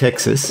tournament in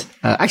Texas.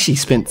 Actually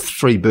spent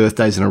 3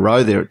 birthdays in a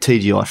row there at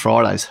TGI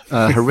Fridays.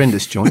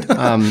 Horrendous joint.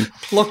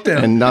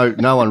 Lockdown. And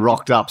no one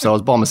rocked up, so I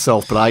was by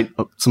myself, but I ate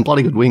some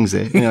bloody good wings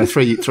there,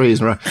 3 years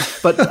in a row.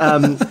 But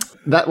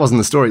that wasn't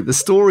the story. The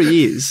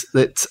story is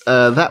that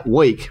that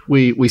week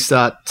we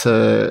start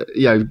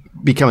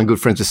becoming good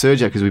friends with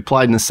Sergio because we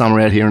played in the summer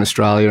out here in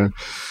Australia, and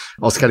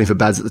I was skating for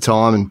Bads at the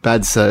time, and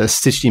Bads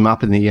stitched him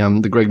up in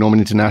the Greg Norman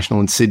International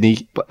in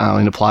Sydney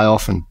in a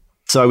playoff, and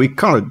so we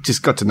kind of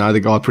just got to know the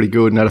guy pretty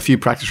good and had a few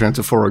practice rounds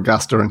before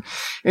Augusta, and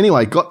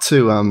anyway got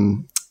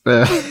to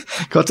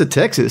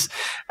Texas,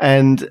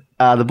 and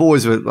the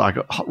boys were like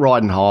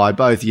riding high,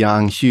 both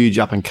young, huge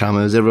up and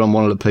comers. Everyone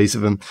wanted a piece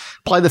of them.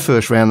 Played the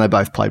first round, they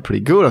both played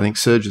pretty good. I think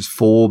Serge was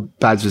 4,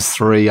 Bads was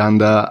 3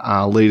 under,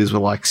 leaders were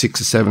like 6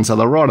 or 7, so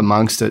they're right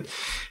amongst it,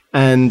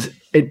 and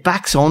it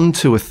backs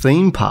onto a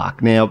theme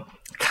park. Now,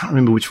 I can't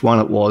remember which one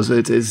it was.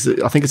 I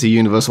think it's a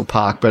Universal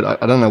Park, but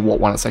I don't know what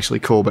one it's actually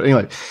called. But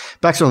anyway,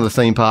 backs onto the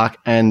theme park,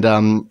 and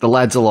the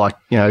lads are like,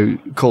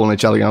 calling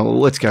each other, going, well,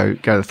 let's go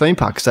to the theme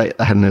park, because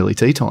they had an early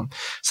tea time.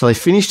 So they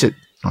finished at,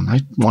 I don't know,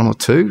 1 or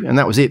 2, and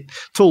that was it.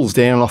 Tools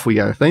down, and off we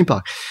go to the theme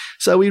park.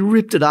 So we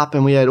ripped it up,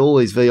 and we had all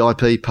these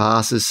VIP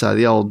passes. So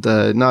the old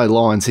no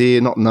lines here,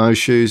 not no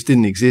shoes,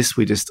 didn't exist.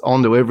 We just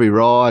onto every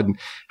ride and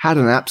had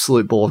an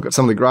absolute ball. I've got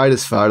some of the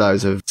greatest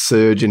photos of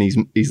Serge and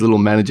his little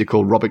manager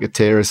called Robert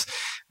Gutierrez.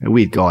 A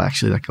weird guy,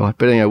 actually, that guy.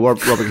 But anyway,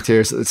 Robert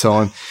Gutierrez at the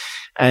time.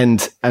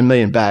 And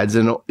me and Bads,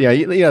 and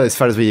those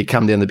photos where you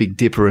come down the Big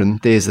Dipper and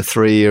there's the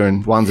 3 here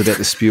and one's about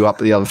to spew up,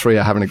 but the other 3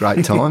 are having a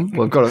great time.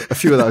 Well, I've got a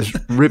few of those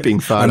ripping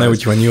photos. I know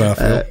which one you are,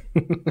 Phil.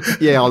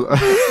 Yeah,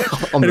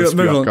 I'm the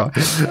spew up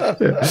guy.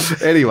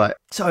 Yeah. Anyway,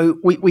 so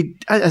we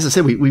as I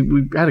said,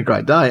 we had a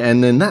great day,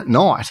 and then that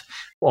night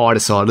I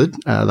decided,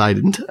 they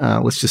didn't,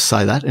 let's just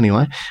say that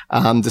anyway,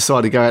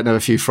 decided to go out and have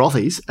a few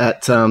frothies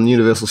at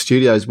Universal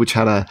Studios, which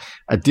had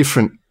a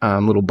different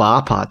little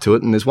bar part to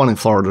it, and there's one in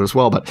Florida as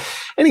well. But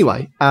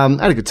anyway, had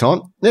a good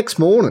time. Next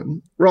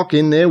morning, rock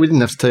in there. We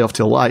didn't have to tee off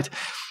till late,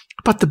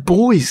 but the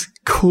boys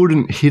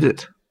couldn't hit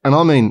it. And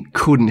I mean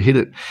couldn't hit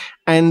it.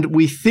 And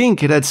we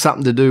think it had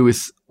something to do with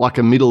like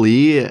a middle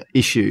ear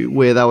issue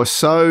where they were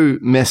so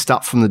messed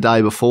up from the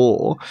day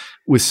before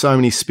with so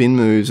many spin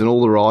moves and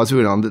all the rides we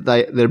went on that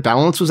their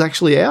balance was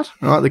actually out.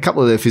 Right? A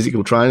couple of their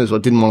physical trainers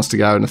didn't want us to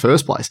go in the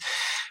first place.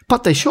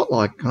 But they shot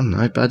like, I don't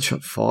know, Bad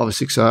shot 5 or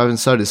 6 over, and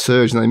so did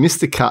Serge, and they missed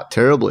the cut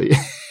terribly.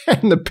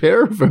 And the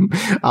pair of them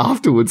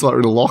afterwards, like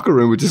in the locker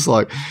room, were just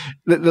like,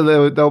 they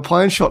were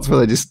playing shots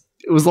where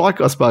it was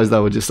like, I suppose they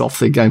were just off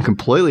their game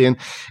completely. And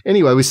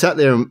anyway, we sat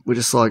there and we're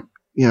just like,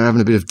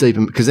 having a bit of deep,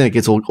 because then it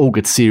gets all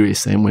gets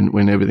serious then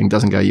when everything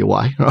doesn't go your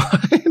way, right?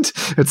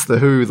 It's the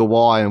who, the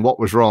why, and what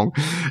was wrong.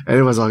 And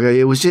everyone's like,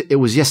 it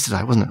was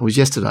yesterday, wasn't it? It was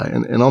yesterday.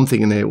 And I'm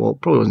thinking there, well,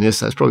 probably wasn't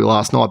yesterday, it's probably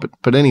last night.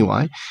 But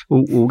anyway,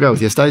 we'll go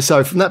with yesterday.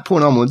 So from that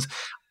point onwards,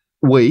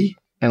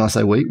 and I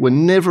say we're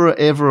never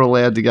ever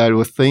allowed to go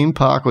to a theme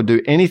park or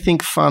do anything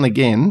fun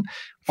again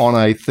on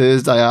a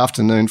Thursday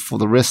afternoon for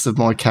the rest of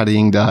my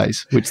caddying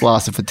days, which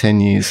lasted for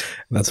 10 years.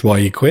 That's why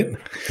you quit?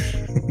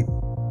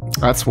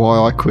 That's why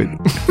I quit.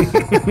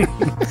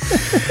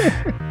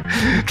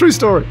 True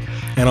story.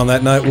 And on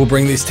that note, we'll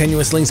bring this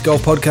Tenuous Links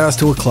Golf podcast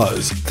to a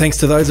close. Thanks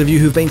to those of you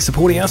who've been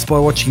supporting us by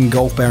watching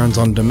Golf Barons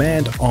on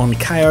demand on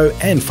KO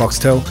and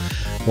Foxtel.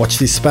 Watch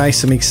this space.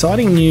 Some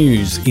exciting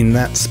news in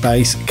that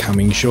space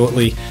coming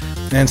shortly.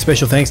 And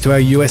special thanks to our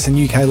US and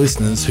UK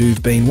listeners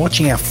who've been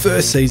watching our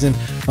first season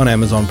on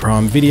Amazon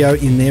Prime Video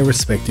in their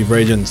respective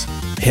regions.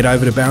 Head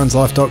over to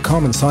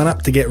baronslife.com and sign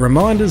up to get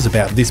reminders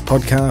about this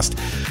podcast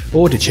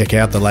or to check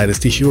out the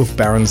latest issue of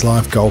Barons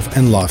Life Golf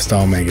and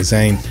Lifestyle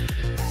magazine.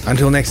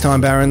 Until next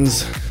time,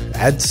 Barons,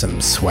 add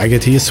some swagger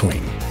to your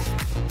swing.